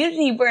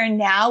community where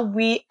now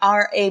we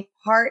are a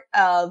part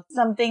of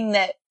something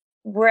that,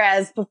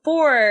 whereas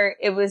before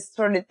it was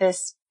sort of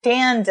this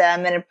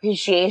fandom and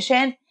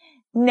appreciation,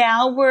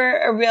 now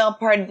we're a real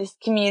part of this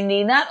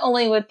community, not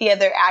only with the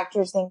other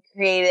actors and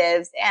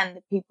creatives and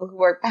the people who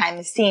work behind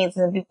the scenes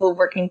and the people who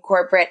work in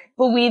corporate,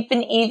 but we've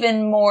been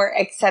even more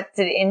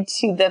accepted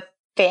into the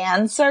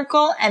fan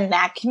circle and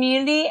that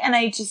community. And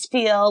I just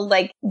feel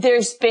like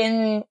there's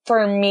been,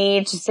 for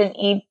me, just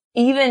an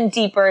even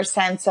deeper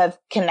sense of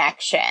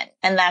connection.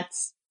 And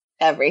that's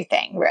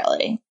everything,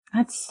 really.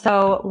 That's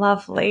so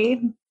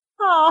lovely.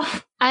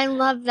 Oh, I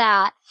love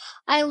that.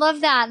 And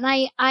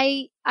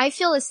I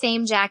feel the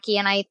same, Jackie.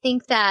 And I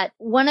think that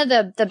one of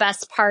the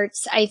best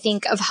parts, I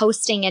think, of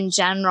hosting in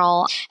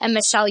general, and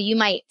Michelle, you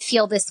might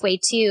feel this way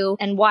too,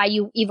 and why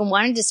you even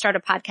wanted to start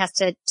a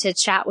podcast to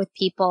chat with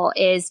people,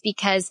 is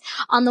because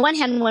on the one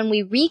hand, when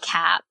we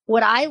recap,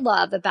 what I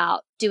love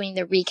about doing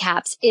the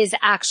recaps is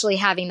actually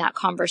having that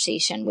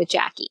conversation with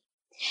Jackie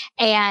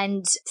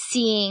and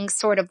seeing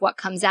sort of what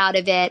comes out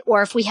of it.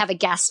 Or if we have a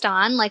guest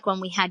on, like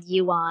when we had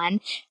you on,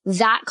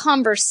 that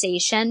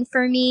conversation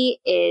for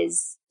me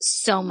is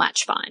so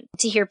much fun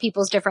to hear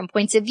people's different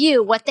points of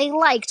view, what they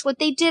liked, what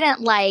they didn't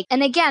like.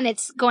 And again,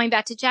 it's going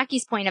back to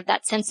Jackie's point of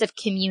that sense of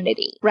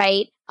community,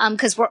 right?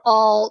 Because we're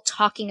all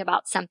talking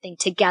about something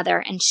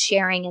together and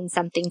sharing in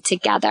something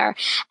together.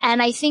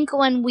 And I think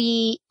when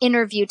we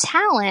interview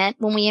talent,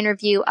 when we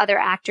interview other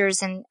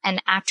actors and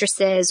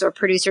actresses or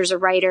producers or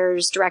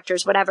writers,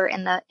 directors, whatever,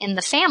 in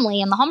the family,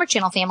 in the Hallmark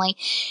Channel family,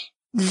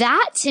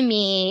 that to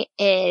me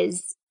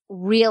is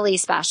really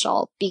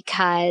special,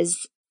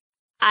 because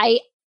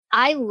I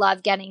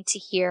love getting to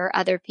hear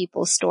other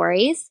people's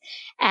stories.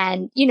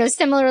 And,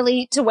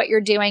 similarly to what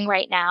you're doing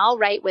right now,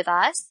 right, with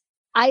us,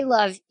 I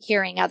love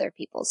hearing other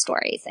people's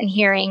stories and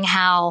hearing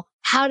how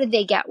did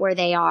they get where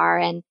they are,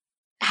 and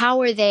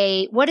what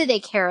do they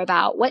care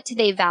about? What do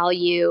they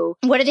value?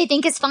 What do they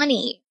think is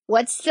funny?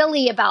 What's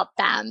silly about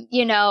them?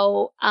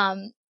 What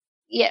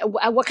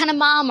kind of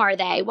mom are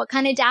they? What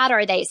kind of dad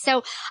are they?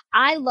 So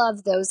I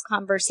love those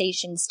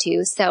conversations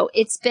too. So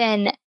it's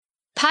been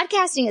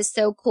podcasting is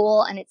so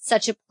cool, and it's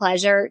such a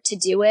pleasure to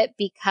do it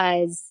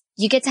because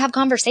you get to have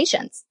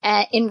conversations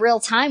in real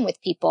time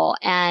with people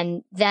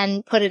and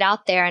then put it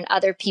out there, and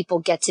other people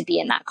get to be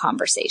in that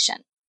conversation.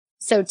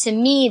 So to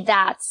me,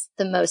 that's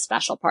the most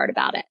special part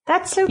about it.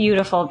 That's so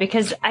beautiful,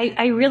 because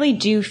I really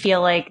do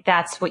feel like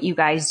that's what you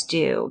guys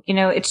do. You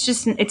know,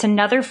 it's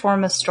another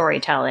form of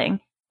storytelling,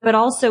 but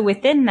also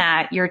within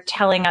that,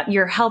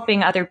 you're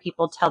helping other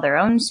people tell their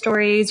own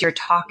stories. You're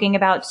talking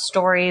about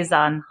stories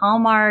on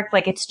Hallmark.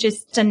 Like, it's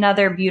just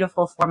another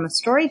beautiful form of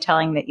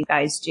storytelling that you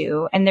guys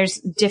do. And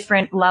there's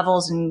different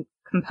levels and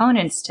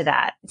components to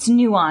that. It's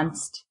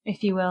nuanced,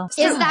 if you will.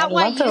 Is that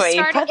why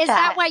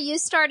you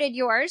started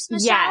yours,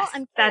 Michelle? Yes,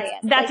 I'm curious.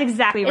 That's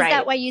exactly right. Is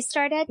that why you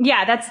started?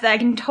 Yeah, I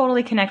can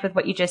totally connect with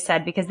what you just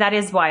said, because that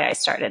is why I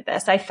started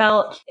this. I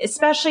felt,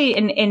 especially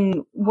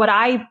in what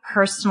I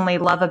personally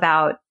love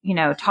about, you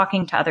know,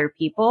 talking to other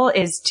people,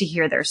 is to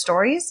hear their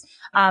stories.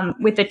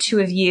 With the two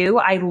of you,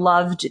 I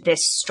loved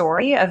this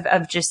story of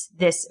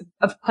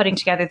putting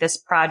together this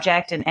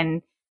project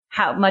and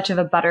how much of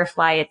a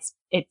butterfly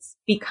it's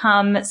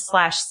become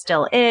 /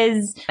 still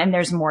is. And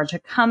there's more to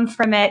come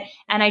from it.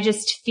 And I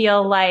just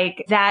feel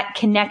like that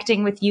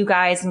connecting with you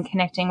guys and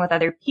connecting with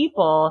other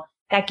people,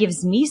 that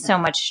gives me so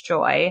much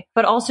joy,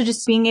 but also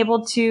just being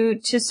able to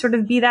sort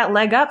of be that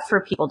leg up for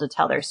people to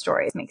tell their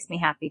stories makes me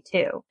happy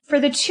too. For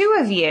the two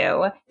of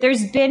you,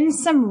 there's been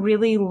some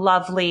really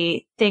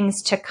lovely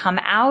things to come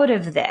out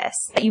of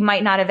this that you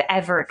might not have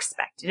ever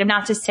expected. And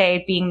not to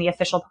say being the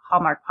official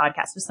Hallmark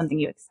podcast was something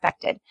you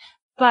expected.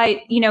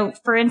 But, you know,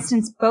 for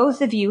instance,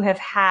 both of you have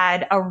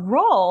had a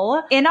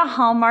role in a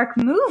Hallmark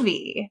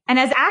movie. And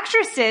as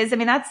actresses, I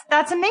mean,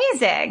 that's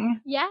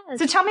amazing. Yes.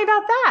 So tell me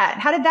about that.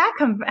 How did that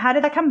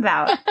come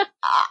about?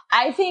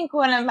 I think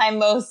one of my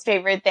most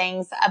favorite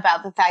things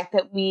about the fact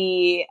that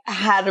we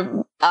had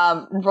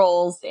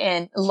roles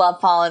in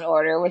Love, Fall in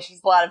Order, which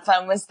was a lot of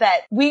fun, was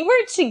that we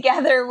were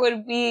together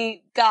when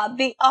we got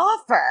the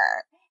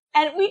offer.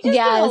 And we just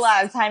spent a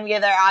lot of time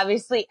together,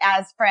 obviously,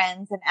 as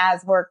friends and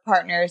as work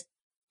partners.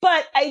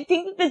 But I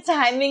think the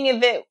timing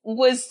of it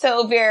was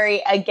so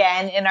very,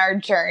 again, in our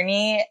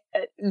journey,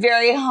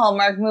 very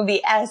Hallmark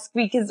movie-esque,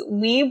 because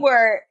we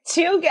were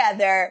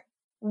together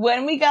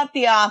when we got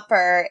the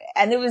offer,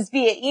 and it was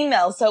via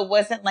email. So it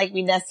wasn't like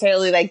we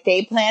necessarily, like,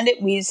 they planned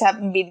it. We just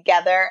happened to be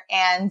together.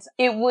 And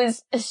it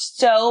was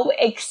so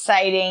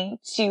exciting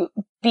to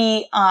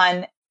be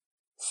on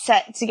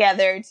set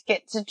together, to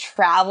get to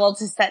travel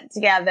to set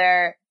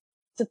together,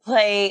 to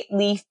play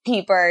leaf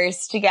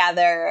peepers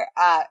together.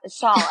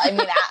 Shawl, I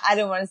mean, I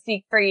don't want to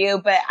speak for you,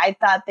 but I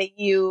thought that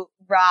you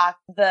rocked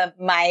the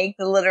mic,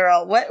 the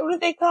literal, what are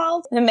they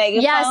called? The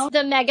megaphone? Yes,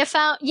 the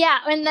megaphone. Yeah.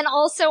 And then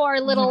also our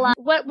little,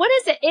 what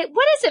is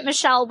it,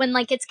 Michelle, when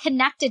like it's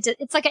connected to,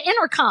 it's like an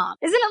intercom.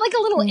 Isn't it like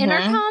a little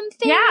intercom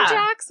thing, yeah.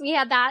 Jax? We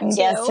had that too.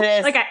 Yes, it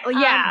is. Like,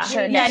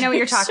 sure I know what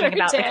you're talking sure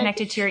about. did. They're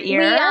connected to your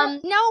ear.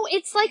 No,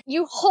 it's like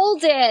you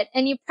hold it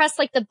and you press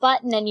like the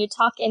button and you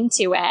talk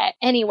into it.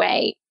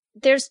 Anyway,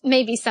 there's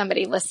maybe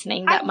somebody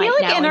listening that might know,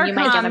 and you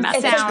might get a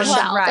message,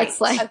 Michelle. Right. It's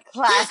like a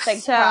classic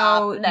so,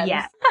 prop.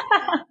 Yeah.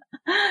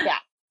 Yeah.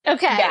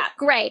 Okay, yeah.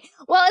 Great.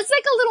 Well, it's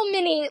like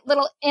a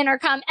little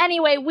intercom.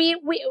 Anyway,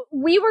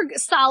 we were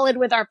solid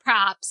with our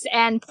props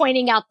and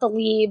pointing out the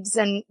leaves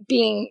and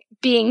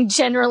being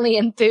generally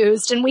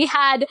enthused. And we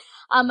had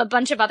a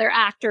bunch of other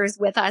actors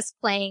with us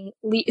playing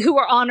who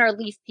were on our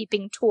leaf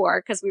peeping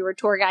tour because we were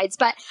tour guides.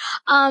 But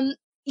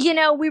you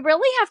know, we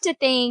really have to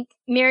thank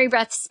Mary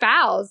Beth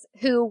Spouse,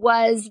 who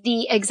was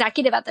the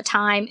executive at the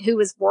time who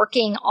was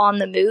working on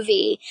the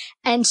movie.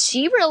 And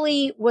she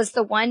really was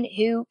the one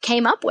who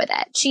came up with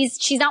it. She's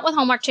not with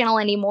Hallmark Channel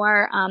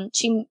anymore.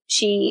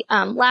 She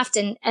left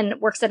and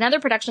works at another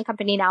production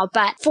company now.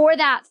 But for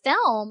that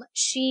film,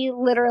 she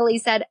literally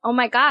said, oh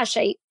my gosh,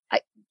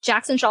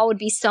 Jackson Shawl would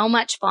be so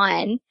much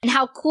fun, and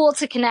how cool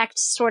to connect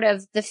sort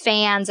of the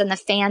fans and the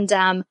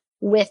fandom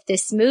with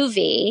this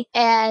movie.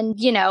 And,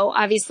 you know,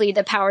 obviously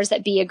the powers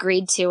that be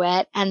agreed to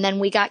it. And then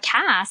we got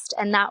cast,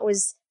 and that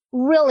was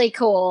really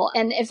cool.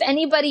 And if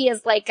anybody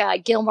is like a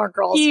Gilmore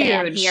Girls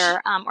fan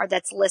here, or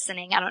that's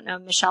listening, I don't know,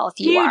 Michelle, if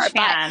you are,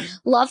 fan.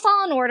 But Love,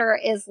 Fall in Order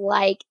is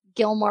like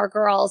Gilmore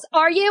Girls.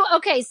 Are you?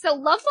 Okay. So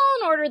Love, Fall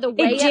in Order, the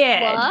way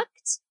it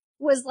looked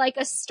was like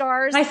a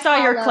Stars. I saw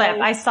your clip.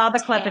 I saw the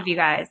clip of you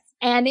guys.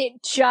 And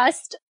it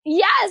just,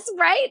 yes,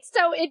 right?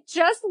 So it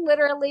just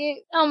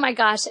literally, oh my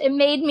gosh, it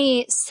made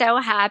me so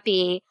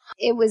happy.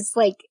 It was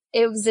like,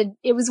 it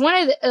was one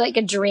of the, like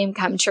a dream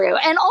come true.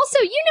 And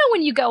also, you know,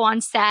 when you go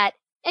on set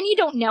and you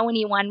don't know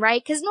anyone,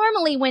 right? Because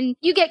normally when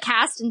you get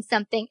cast in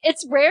something,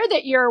 it's rare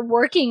that you're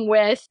working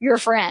with your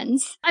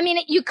friends. I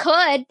mean, you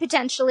could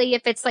potentially,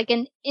 if it's like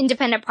an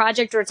independent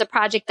project or it's a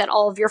project that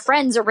all of your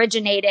friends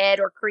originated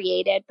or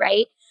created,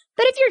 right?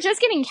 But if you're just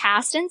getting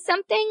cast in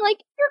something, like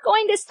you're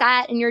going to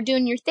set and you're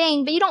doing your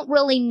thing, but you don't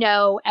really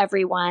know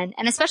everyone.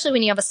 And especially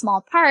when you have a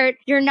small part,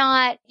 you're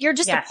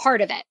just a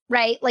part of it,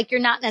 right? Like you're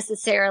not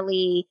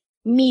necessarily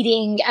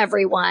meeting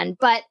everyone.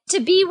 But to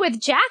be with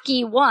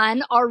Jackie,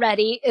 one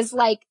already is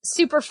like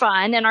super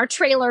fun. And our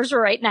trailers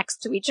were right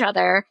next to each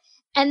other.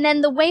 And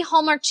then the way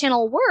Hallmark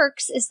Channel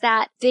works is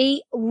that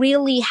they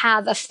really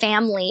have a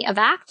family of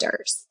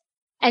actors.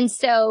 And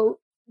so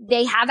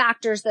they have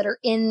actors that are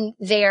in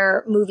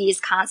their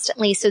movies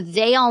constantly. So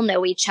they all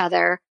know each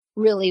other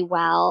really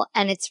well,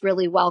 and it's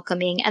really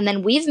welcoming. And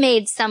then we've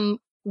made some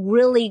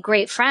really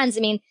great friends.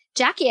 I mean,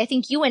 Jackie, I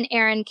think you and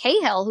Erin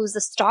Cahill, who's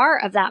the star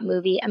of that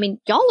movie, I mean,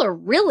 y'all are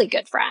really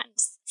good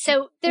friends.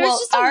 So there's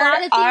just a lot of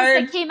things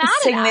that came out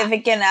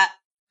of that.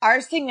 Our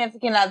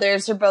significant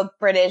others are both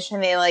British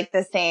and they like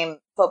the same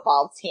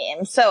football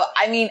team. So,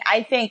 I mean,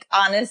 I think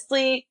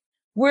honestly,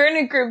 we're in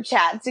a group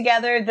chat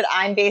together that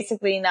I'm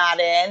basically not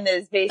in.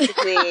 There's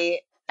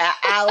basically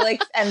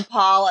Alex and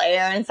Paul,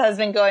 Aaron's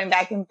husband, going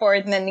back and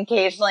forth, and then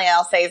occasionally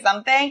I'll say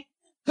something.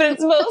 But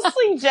it's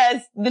mostly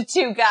just the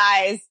two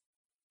guys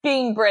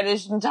being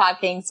British and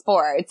talking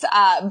sports.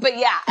 But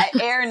yeah,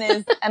 Aaron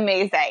is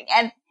amazing.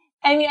 And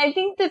I mean, I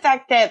think the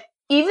fact that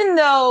even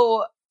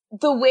though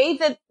the way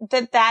that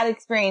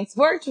experience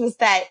worked was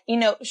that, you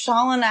know,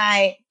 Shawl and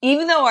I,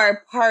 even though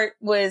our part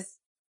was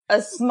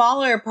a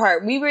smaller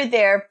part, we were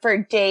there for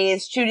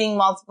days shooting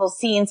multiple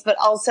scenes, but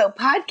also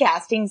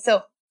podcasting.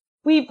 So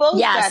we both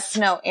got to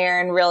know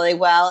Aaron really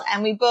well,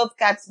 and we both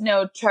got to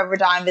know Trevor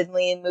Donovan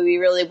Lee in the movie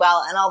really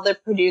well, and all the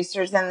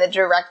producers and the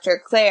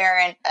director, Claire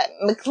and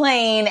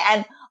McLean,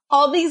 and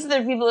all these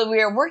other people that we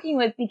were working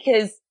with,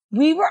 because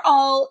we were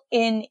all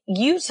in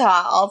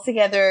Utah all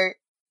together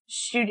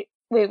shooting.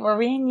 Wait, were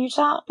we in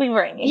Utah? We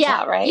were in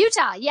Utah, right?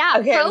 Utah, yeah.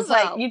 Okay, Provo. it was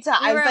like Utah.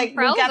 I was like, we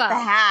got the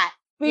hat.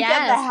 We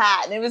got the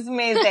hat, and it was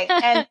amazing.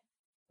 And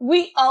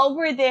we all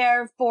were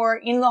there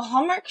for, you know, the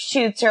Hallmark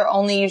shoots are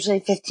only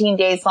usually 15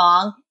 days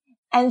long.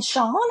 And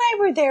Shawl and I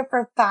were there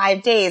for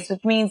 5 days,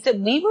 which means that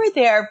we were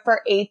there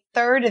for a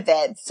third of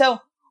it. So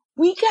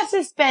we got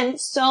to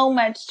spend so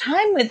much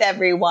time with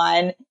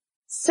everyone.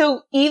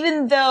 So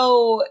even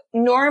though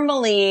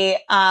normally,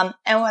 and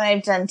when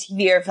I've done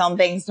TV or film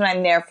things, when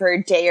I'm there for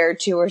a day or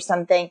two or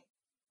something,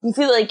 you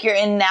feel like you're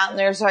in and out and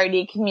there's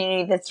already a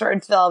community that's sort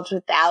of developed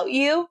without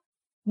you.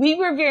 We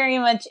were very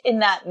much in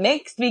that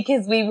mix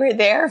because we were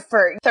there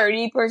for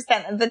 30%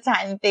 of the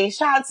time that they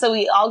shot. So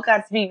we all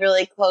got to be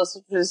really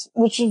close,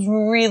 which was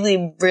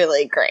really,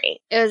 really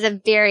great. It was a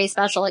very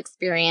special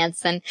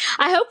experience. And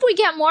I hope we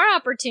get more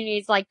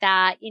opportunities like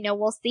that. You know,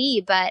 we'll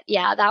see. But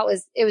yeah,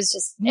 it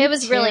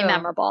was really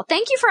memorable.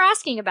 Thank you for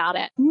asking about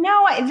it.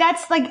 No,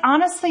 that's like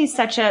honestly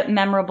such a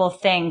memorable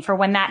thing for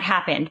when that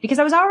happened, because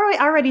I was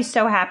already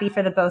so happy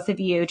for the both of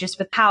you, just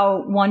with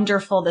how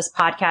wonderful this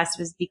podcast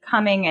was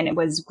becoming, and it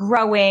was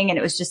growing. And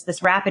it was just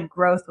this rapid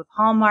growth with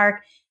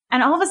Hallmark.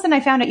 And all of a sudden I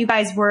found out you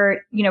guys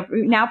were, you know,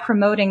 now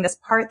promoting this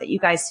part that you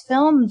guys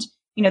filmed,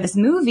 you know, this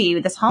movie,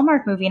 this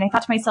Hallmark movie. And I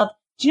thought to myself,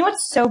 do you know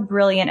what's so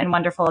brilliant and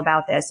wonderful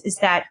about this is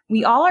that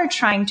we all are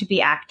trying to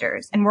be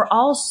actors, and we're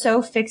all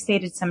so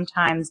fixated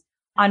sometimes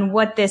on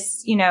what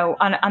this, you know,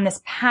 on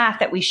this path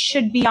that we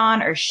should be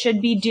on or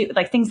should be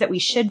like things that we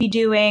should be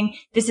doing.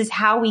 This is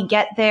how we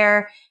get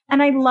there.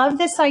 And I love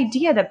this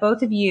idea that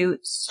both of you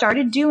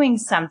started doing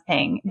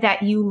something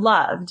that you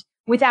loved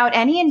without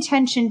any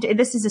intention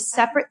this is a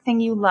separate thing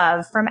you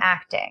love from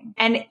acting.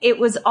 And it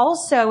was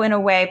also, in a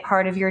way,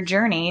 part of your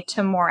journey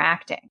to more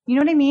acting. You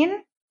know what I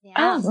mean? Yeah.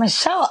 Oh,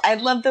 Michelle, I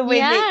love the way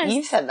that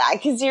you said that,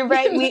 because you're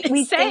right.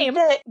 We think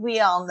that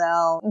we all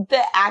know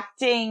the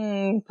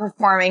acting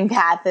performing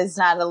path is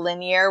not a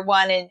linear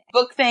one, and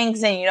book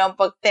things and you don't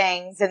book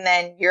things, and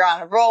then you're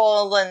on a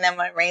roll, and then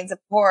when it rains, it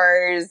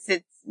pours.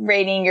 It's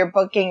raining, you're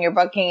booking,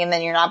 and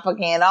then you're not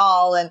booking at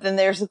all. And then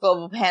there's a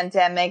global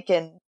pandemic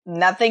and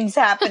nothing's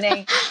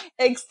happening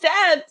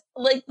except,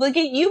 like, look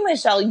at you,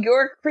 Michelle.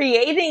 You're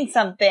creating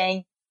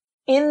something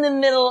in the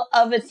middle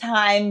of a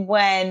time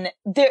when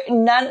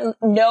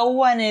no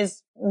one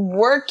is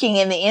working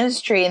in the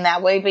industry in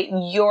that way, but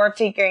you're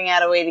figuring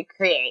out a way to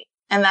create.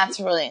 And that's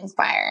really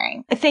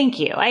inspiring. Thank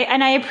you.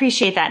 I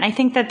appreciate that. And I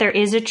think that there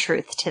is a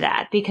truth to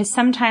that, because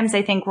sometimes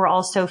I think we're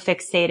also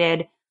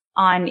fixated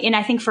on, and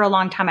I think for a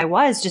long time I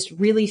was just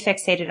really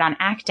fixated on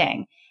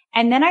acting.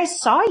 And then I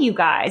saw you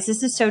guys,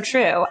 this is so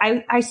true.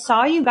 I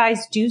saw you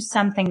guys do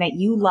something that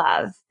you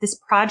love, this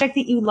project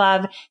that you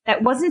love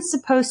that wasn't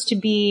supposed to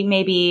be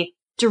maybe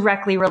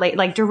directly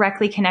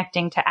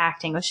connecting to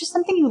acting. It was just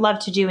something you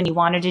loved to do and you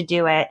wanted to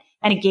do it,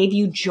 and it gave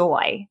you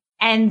joy.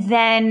 And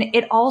then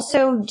it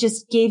also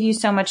just gave you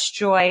so much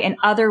joy in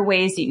other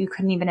ways that you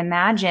couldn't even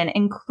imagine,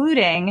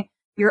 including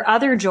your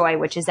other joy,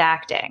 which is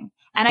acting.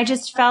 And I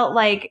just felt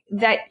like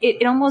that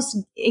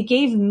it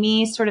gave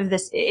me sort of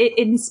this, it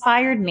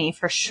inspired me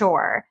for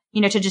sure,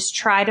 you know, to just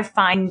try to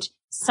find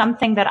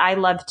something that I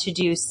love to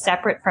do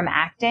separate from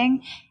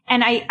acting.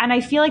 And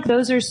I feel like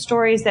those are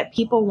stories that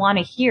people want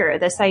to hear.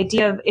 This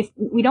idea of, if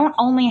we don't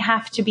only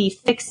have to be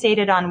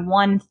fixated on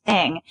one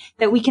thing,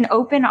 that we can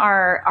open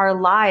our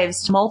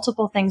lives to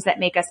multiple things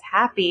that make us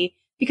happy,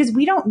 because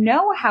we don't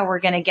know how we're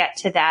going to get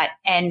to that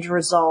end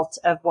result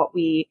of what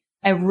we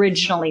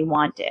originally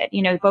wanted.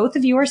 You know, both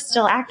of you are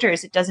still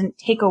actors. It doesn't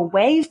take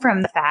away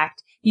from the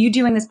fact you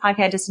doing this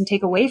podcast doesn't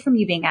take away from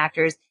you being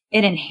actors.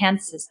 It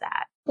enhances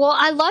that. Well,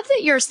 I love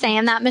that you're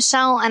saying that,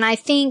 Michelle. And I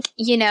think,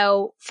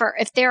 for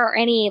if there are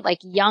any like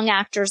young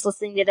actors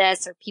listening to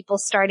this or people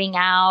starting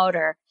out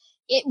or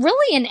it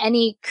really in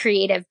any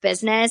creative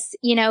business,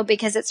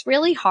 because it's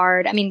really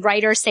hard. I mean,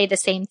 writers say the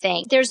same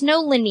thing. There's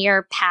no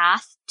linear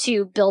path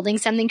to building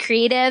something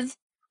creative.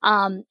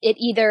 It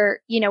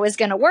either, is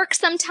going to work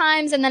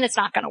sometimes and then it's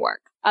not going to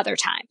work other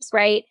times.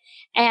 Right.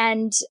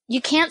 And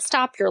you can't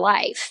stop your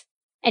life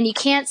and you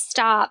can't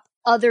stop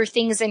other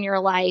things in your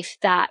life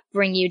that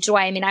bring you joy.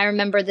 I mean, I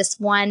remember this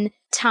one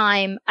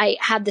time I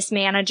had this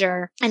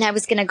manager and I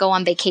was going to go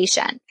on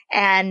vacation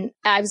and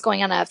I was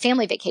going on a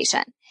family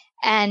vacation.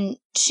 And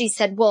she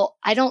said, well,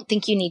 I don't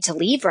think you need to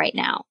leave right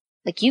now.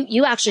 Like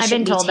you actually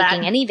shouldn't be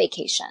taking any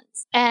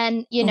vacations.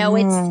 And,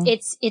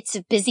 it's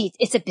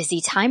a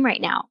busy time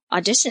right now.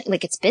 Audition,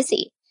 like it's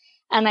busy.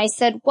 And I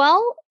said,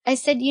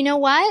 you know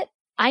what?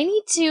 I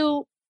need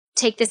to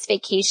take this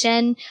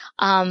vacation,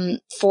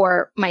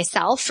 for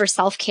myself, for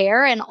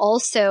self-care and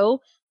also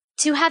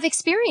to have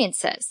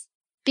experiences.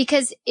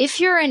 Because if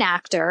you're an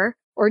actor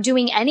or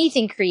doing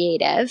anything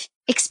creative,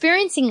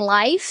 experiencing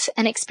life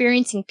and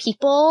experiencing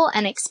people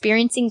and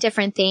experiencing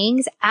different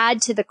things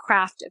add to the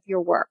craft of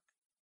your work.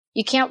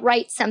 You can't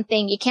write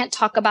something. You can't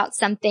talk about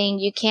something.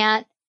 You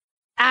can't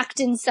act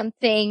in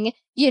something,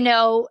 you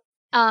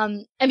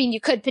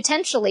could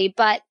potentially,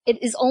 but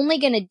it is only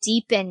going to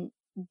deepen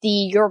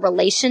your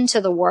relation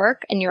to the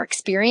work and your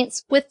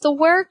experience with the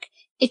work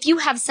if you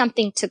have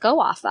something to go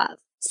off of.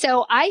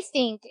 So I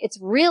think it's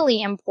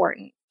really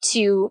important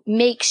to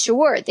make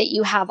sure that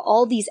you have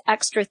all these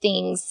extra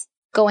things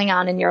going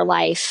on in your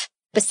life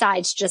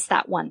besides just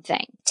that one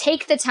thing.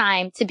 Take the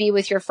time to be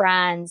with your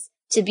friends,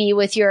 to be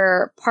with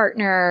your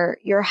partner,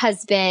 your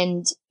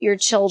husband, your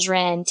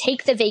children,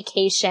 take the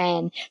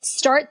vacation,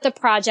 start the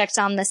project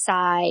on the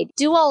side,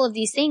 do all of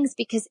these things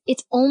because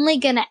it's only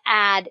going to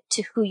add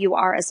to who you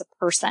are as a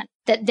person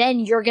that then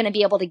you're going to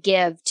be able to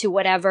give to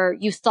whatever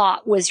you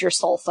thought was your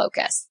sole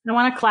focus. I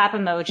want to clap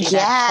emoji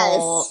that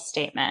whole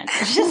statement.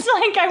 It's just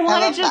like, I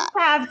want to just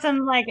have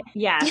some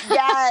yes.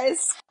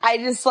 Yes. I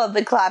just love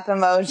the clap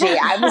emoji.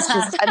 I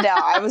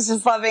was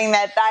just loving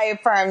that. I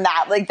affirm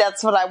that. Like,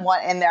 that's what I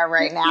want in there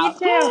right now. Me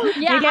too.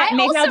 Yeah,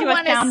 maybe I also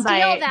want to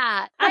steal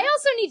that. I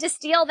also need to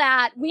steal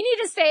that. We need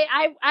to say,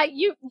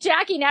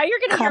 Jackie, now you're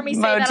going to hear me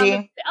say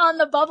that on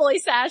the bubbly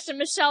sash, and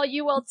Michelle,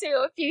 you will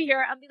too. If you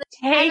hear it, I'll be like,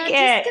 take it.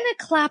 I'm just going to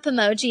clap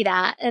emoji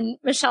that, and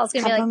Michelle's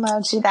going to be like,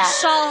 emoji that.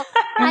 Shawl,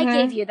 I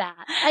gave you that.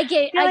 I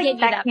gave you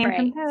that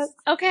praise.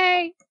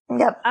 Okay.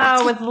 Yep.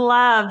 Oh, with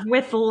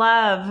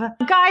love.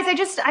 Guys,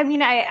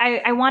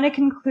 I want to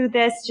conclude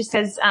this just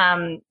as,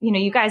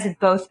 you guys have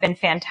both been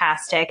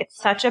fantastic. It's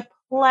such a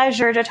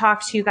pleasure to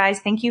talk to you guys.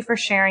 Thank you for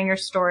sharing your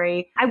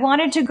story. I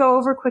wanted to go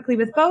over quickly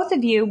with both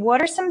of you.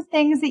 What are some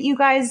things that you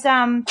guys,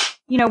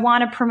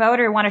 want to promote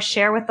or want to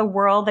share with the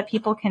world that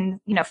people can,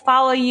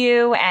 follow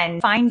you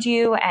and find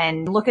you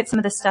and look at some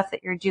of the stuff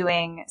that you're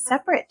doing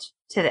separate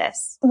to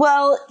this?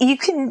 Well, you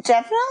can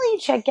definitely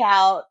check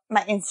out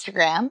my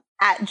Instagram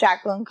at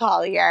Jacqueline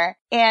Collier.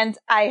 And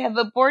I have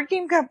a board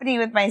game company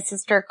with my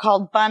sister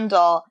called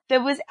Bundle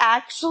that was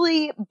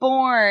actually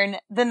born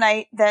the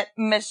night that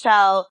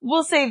Michelle,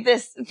 we'll save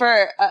this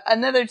for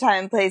another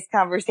time and place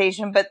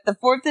conversation, but the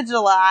 4th of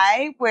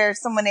July where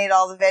someone ate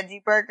all the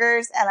veggie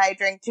burgers and I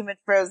drank too much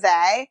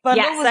rosé.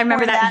 Bundle yes, I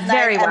remember that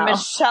very well. And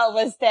Michelle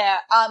was there.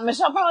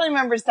 Michelle probably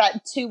remembers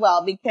that too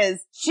well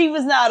because she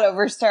was not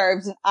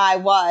overserved and I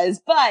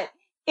was, but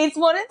it's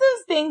one of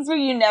those things where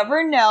you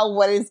never know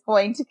what is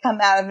going to come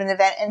out of an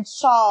event. And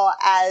Shawl,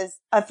 as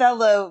a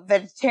fellow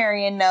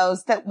vegetarian,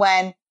 knows that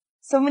when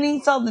someone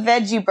eats all the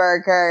veggie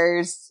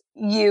burgers,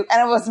 and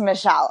it wasn't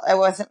Michelle.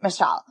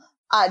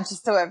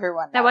 Just so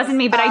everyone knows. That wasn't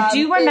me, but I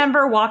do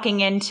remember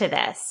walking into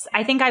this.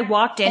 I think I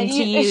walked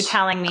into you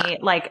telling me,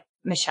 like,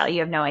 Michelle,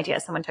 you have no idea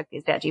someone took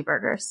these veggie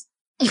burgers.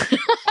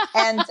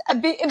 And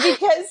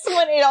because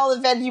someone ate all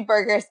the veggie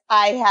burgers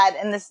I had,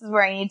 and this is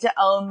where I need to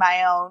own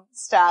my own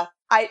stuff.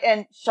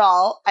 And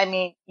Shawl,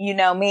 you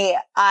know me,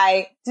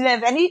 I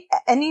didn't have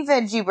any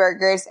veggie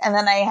burgers, and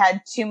then I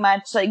had too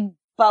much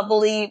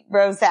bubbly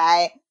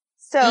rosé.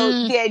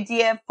 So the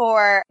idea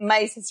for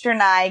my sister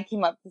and I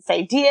came up with this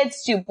idea to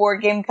do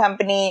board game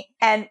company,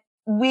 and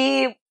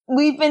we've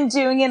been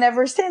doing it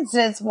ever since.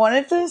 And it's one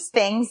of those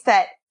things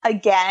that,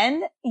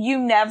 again, you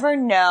never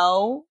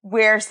know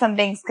where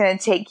something's going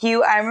to take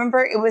you. I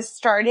remember it was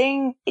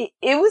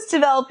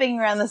developing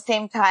around the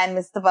same time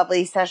as the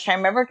bubbly session. I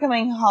remember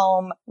coming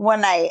home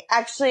one night.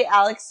 Actually,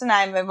 Alex and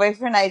I, my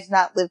boyfriend and I, did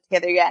not live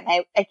together yet.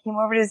 And I came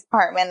over to his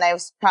apartment and I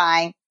was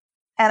crying.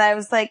 And I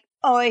was like,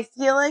 oh, I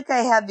feel like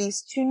I have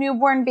these 2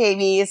 newborn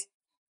babies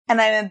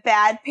and I'm a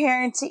bad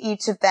parent to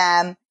each of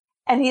them.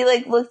 And he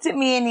looked at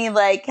me and he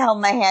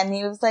held my hand and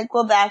he was like,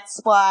 well,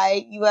 that's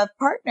why you have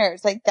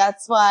partners.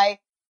 That's why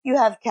you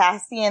have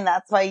Cassie and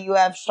that's why you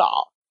have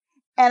Shawl.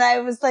 And I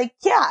was like,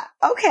 yeah,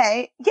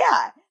 okay,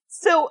 yeah.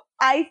 So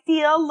I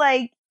feel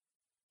like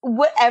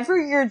whatever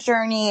your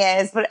journey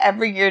is,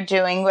 whatever you're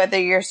doing, whether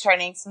you're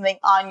starting something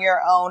on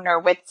your own or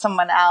with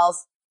someone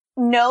else,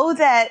 know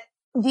that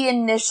the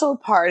initial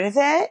part of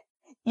it,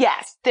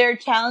 yes, there are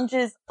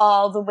challenges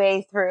all the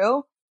way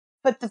through,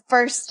 but the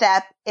first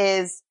step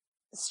is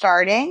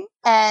starting.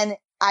 And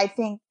I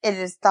think it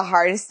is the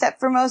hardest step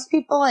for most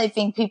people. I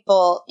think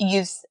people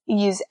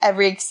use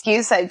every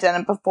excuse. I've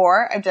done it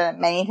before. I've done it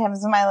many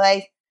times in my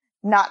life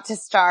not to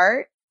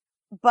start,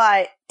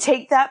 but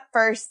take that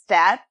first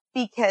step,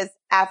 because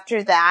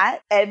after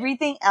that,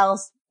 everything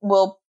else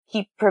will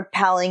keep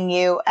propelling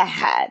you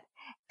ahead.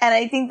 And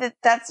I think that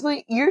that's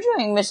what you're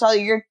doing, Michelle.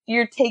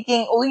 You're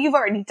taking, well, you've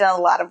already done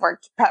a lot of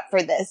work to prep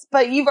for this,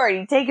 but you've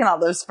already taken all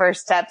those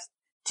first steps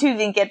to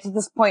even get to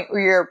this point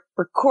where you're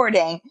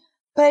recording.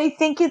 But I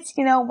think it's,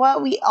 you know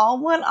what, we all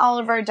want all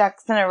of our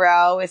ducks in a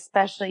row,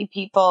 especially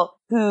people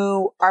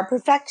who are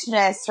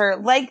perfectionists or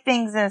like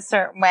things in a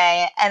certain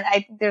way. And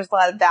I think there's a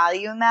lot of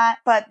value in that,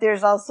 but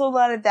there's also a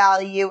lot of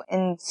value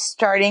in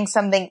starting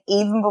something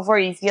even before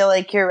you feel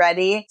like you're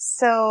ready.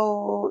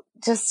 So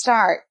just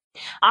start.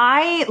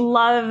 First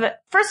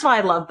of all,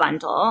 I love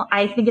Bundle.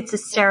 I think it's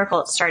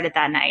hysterical. It started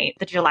that night,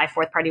 the July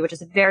 4th party, which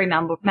is a very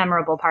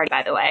memorable party,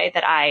 by the way,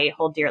 that I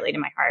hold dearly to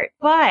my heart.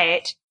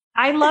 But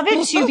I love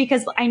it too,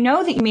 because I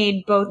know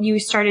that you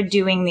started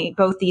doing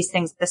both these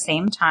things at the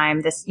same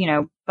time, this,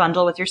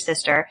 Bundle with your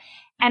sister.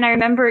 And I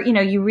remember,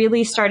 you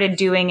really started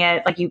doing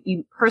it, like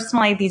you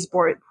personalize these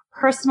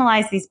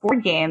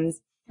board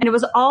games. And it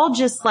was all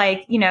just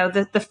like,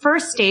 the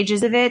first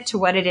stages of it to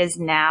what it is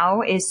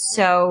now is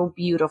so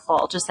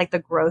beautiful. Just like the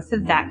growth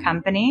of that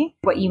company,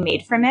 what you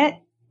made from it.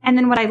 And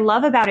then what I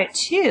love about it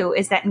too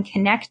is that in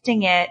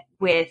connecting it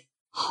with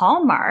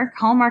Hallmark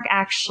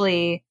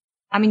actually,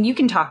 I mean, you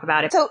can talk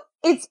about it. So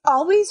it's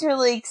always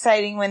really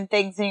exciting when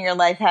things in your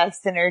life have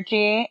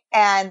synergy.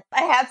 And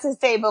I have to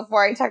say,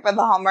 before I talk about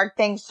the Hallmark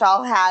thing,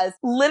 Shawl has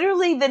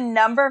literally the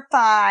number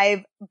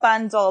 5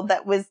 bundle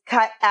that was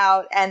cut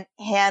out and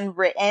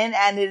handwritten,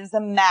 and it is a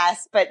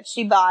mess, but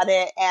she bought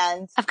it.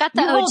 And I've got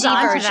the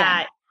OG version.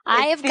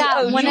 I have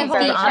got one of the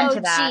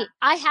OG.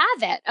 I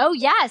have it. Oh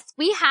yes,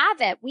 we have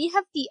it. We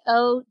have the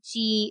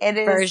OG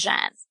version.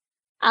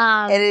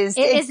 It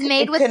is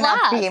made with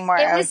love.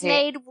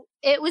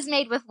 It was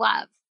made with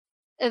love.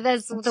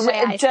 That's the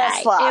way I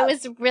say. Love. It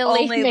was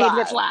really Only made love.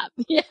 with love.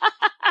 Yeah.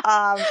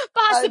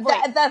 Possibly.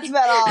 That's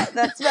about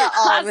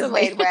all it was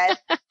made with.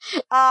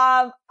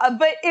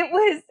 But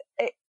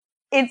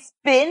it's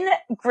been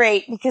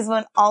great, because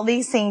when all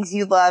these things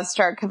you love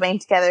start coming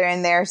together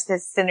and there's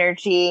this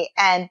synergy,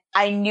 and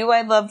I knew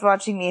I loved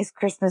watching these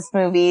Christmas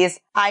movies.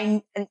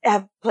 I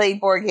have played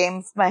board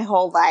games my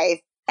whole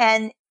life,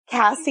 and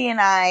Cassie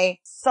and I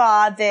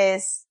saw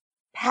this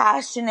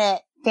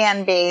passionate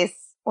fan base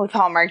with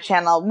Hallmark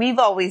Channel. We've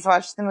always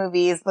watched the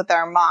movies with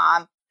our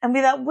mom, and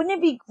we thought, wouldn't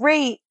it be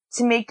great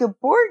to make a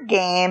board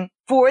game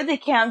for the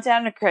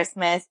countdown to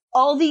Christmas?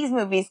 All these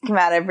movies come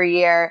out every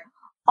year.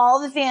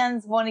 All the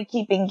fans want to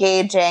keep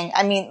engaging.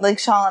 I mean, like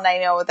Shawl and I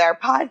know with our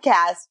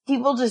podcast,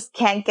 people just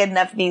can't get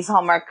enough of these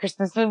Hallmark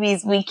Christmas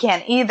movies. We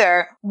can't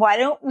either. Why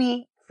don't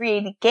we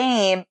create a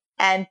game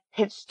and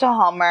pitch to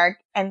Hallmark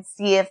and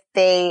see if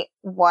they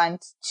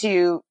want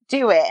to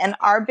do it? And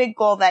our big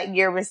goal that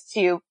year was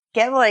to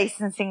get a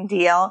licensing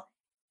deal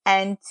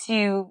and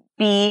to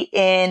be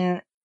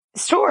in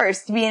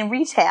stores, to be in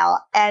retail,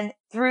 and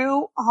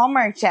through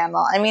Hallmark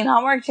Channel. I mean,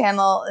 Hallmark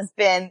Channel has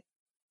been,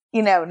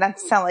 not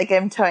to sound like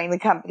I'm towing the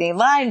company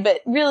line,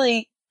 but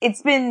really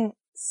it's been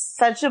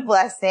such a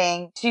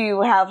blessing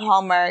to have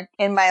Hallmark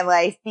in my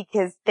life,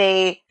 because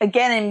they,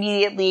 again,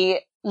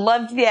 immediately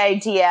loved the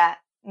idea,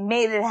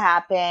 made it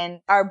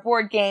happen. Our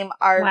board game,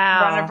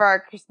 one of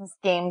our Christmas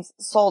games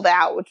sold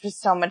out, which was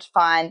so much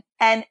fun.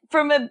 And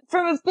from a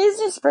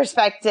business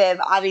perspective,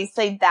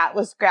 obviously that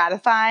was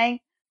gratifying,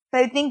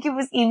 but I think it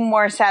was even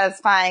more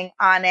satisfying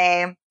on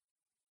a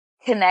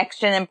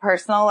connection and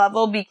personal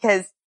level,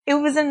 because it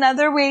was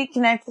another way to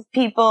connect with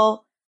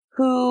people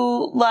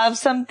who love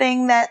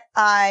something that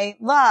I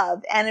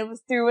love. And it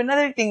was through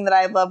another thing that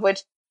I love, which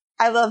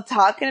I love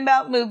talking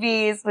about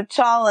movies with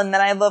Shawl, and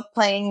then I love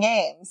playing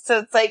games. So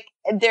it's like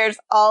there's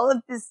all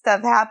of this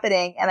stuff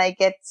happening, and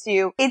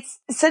it's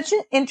such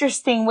an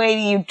interesting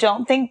way. You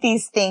don't think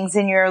these things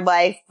in your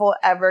life will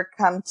ever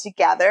come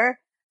together,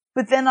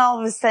 but then all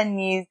of a sudden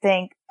you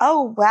think,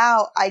 oh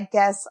wow, I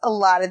guess a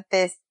lot of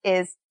this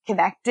is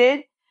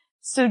connected.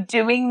 So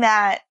doing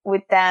that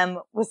with them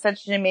was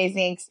such an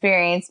amazing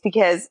experience,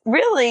 because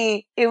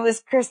really it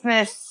was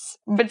Christmas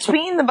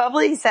between the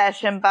Bubbly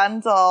Session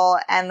bundle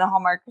and the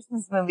Hallmark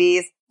Christmas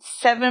movies.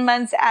 7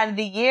 months out of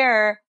the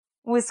year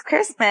was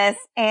Christmas,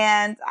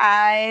 and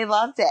I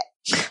loved it.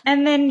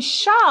 And then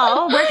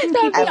Shawl, where can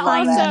people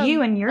find awesome.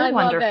 you and your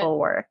wonderful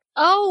work?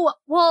 Oh,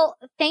 well,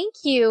 thank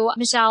you,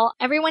 Michelle.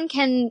 Everyone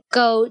can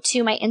go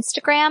to my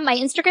Instagram. My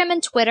Instagram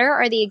and Twitter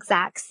are the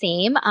exact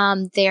same.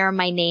 They're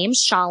my name,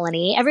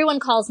 Shalini. Everyone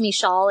calls me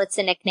Shawl. It's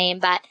a nickname,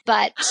 but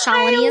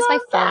Shalini is my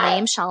full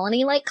name.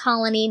 Shalini like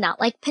colony, not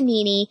like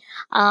panini.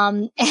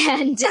 And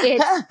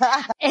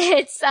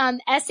it's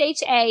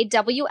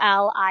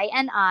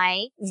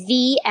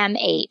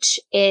SHAWLINIVMH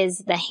is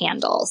the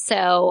handle.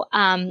 So,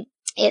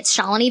 it's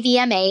Shalini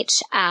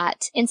VMH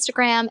at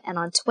Instagram and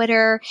on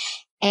Twitter.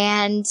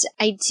 And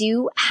I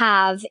do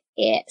have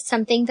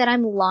something that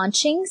I'm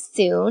launching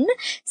soon.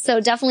 So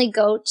definitely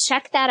go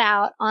check that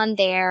out on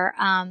there,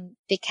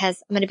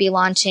 because I'm going to be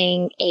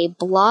launching a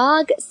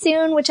blog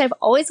soon, which I've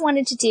always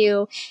wanted to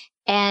do,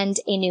 and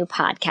a new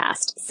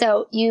podcast.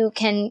 So you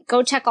can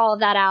go check all of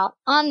that out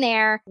on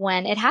there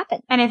when it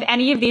happens. And if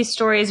any of these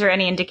stories are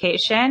any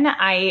indication,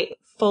 I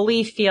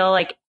fully feel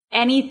like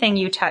anything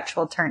you touch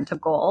will turn to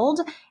gold.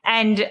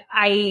 And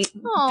the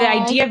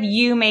idea of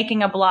you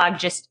making a blog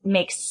just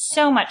makes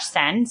so much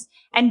sense.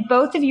 And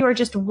both of you are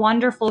just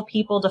wonderful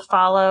people to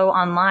follow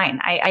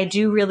online. I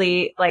do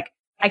really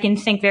I can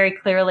think very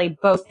clearly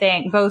both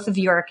of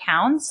your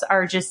accounts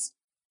are just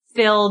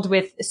filled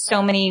with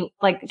so many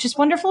just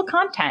wonderful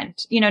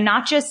content,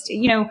 not just,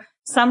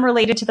 some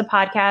related to the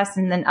podcast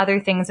and then other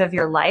things of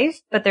your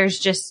life, but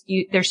there's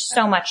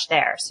so much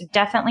there. So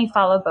definitely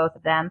follow both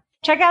of them.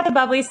 Check out the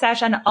Bubbly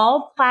Sesh on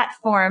all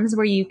platforms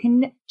where you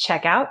can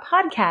check out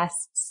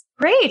podcasts.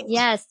 Great.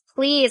 Yes,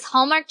 please.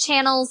 Hallmark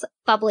Channels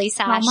Bubbly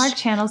Sesh. Hallmark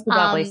Channels, the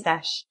Bubbly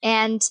Sesh.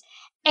 And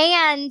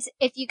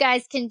if you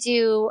guys can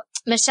do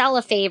Michelle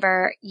a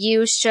favor,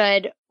 you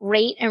should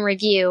rate and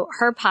review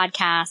her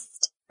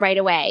podcast right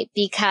away,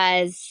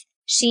 because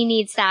she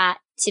needs that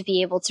to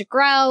be able to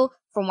grow,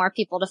 for more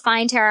people to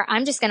find her.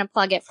 I'm just going to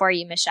plug it for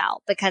you,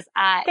 Michelle, because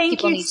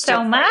thank you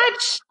so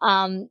much.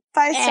 5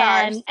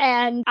 stars.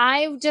 And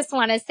I just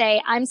want to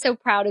say I'm so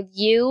proud of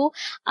you.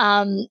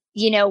 We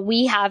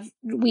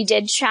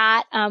did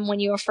chat when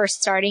you were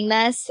first starting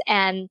this,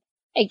 and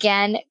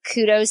again,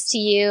 kudos to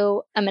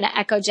you. I'm going to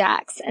echo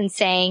Jax and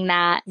saying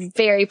that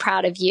very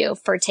proud of you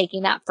for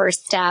taking that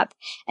first step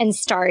and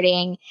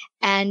starting.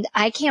 And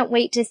I can't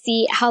wait to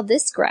see how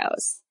this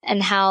grows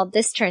and how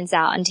this turns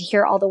out, and to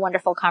hear all the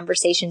wonderful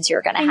conversations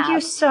you're going to have. Thank you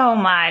so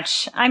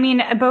much. I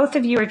mean, both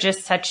of you are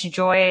just such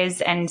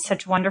joys and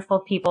such wonderful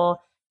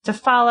people to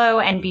follow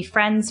and be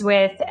friends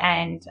with.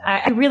 And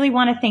I really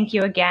want to thank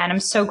you again. I'm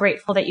so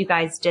grateful that you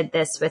guys did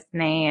this with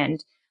me,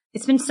 and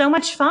it's been so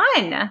much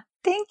fun.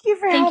 Thank you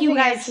for having you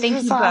guys. us. Thank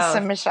This you was both.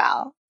 awesome,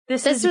 Michelle.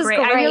 This is great.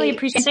 I really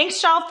appreciate it. Thanks,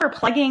 Shawl, for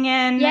plugging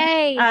in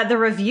the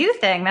review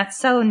thing. That's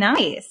so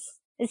nice.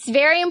 It's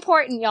very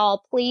important,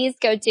 y'all. Please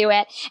go do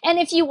it. And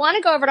if you want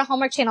to go over to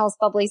Hallmark Channels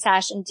Bubbly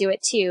Sesh and do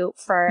it too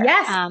for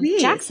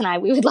Jax and I,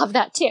 we would love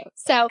that too.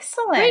 So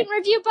rate and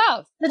review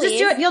both. We'll just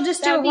do it. You'll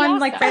just do it one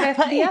right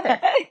after the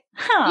other.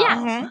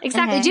 Yeah,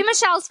 exactly. Do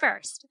Michelle's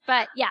first.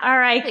 But yeah. All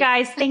right,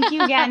 guys. Thank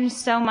you again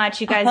so much.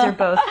 You guys are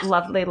both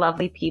lovely,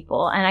 lovely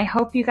people. And I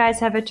hope you guys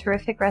have a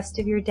terrific rest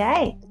of your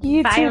day.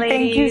 You Bye, too. ladies.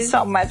 Thank you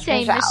so much,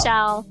 Same,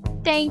 Michelle.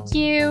 Thank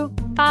you.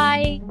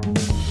 Bye.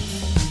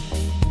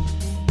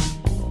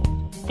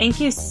 Thank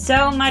you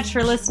so much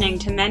for listening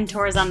to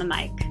Mentors on the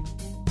Mic.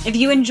 If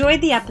you enjoyed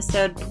the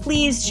episode,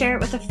 please share it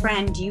with a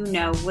friend you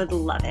know would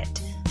love it.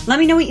 Let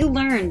me know what you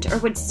learned or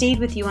what stayed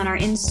with you on our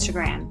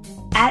Instagram,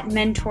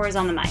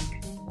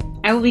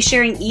 @MentorsOnTheMic. I will be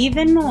sharing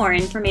even more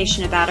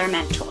information about our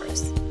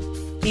mentors.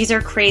 These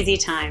are crazy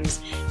times,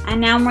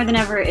 and now more than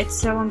ever, it's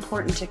so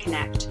important to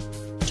connect.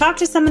 Talk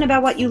to someone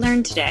about what you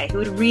learned today who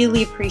would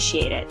really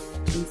appreciate it,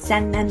 and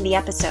send them the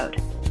episode.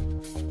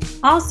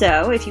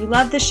 Also, if you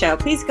love the show,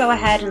 please go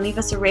ahead and leave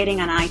us a rating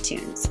on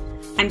iTunes.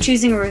 I'm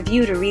choosing a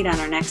review to read on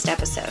our next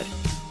episode.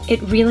 It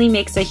really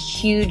makes a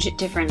huge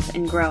difference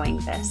in growing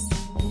this.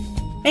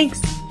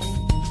 Thanks.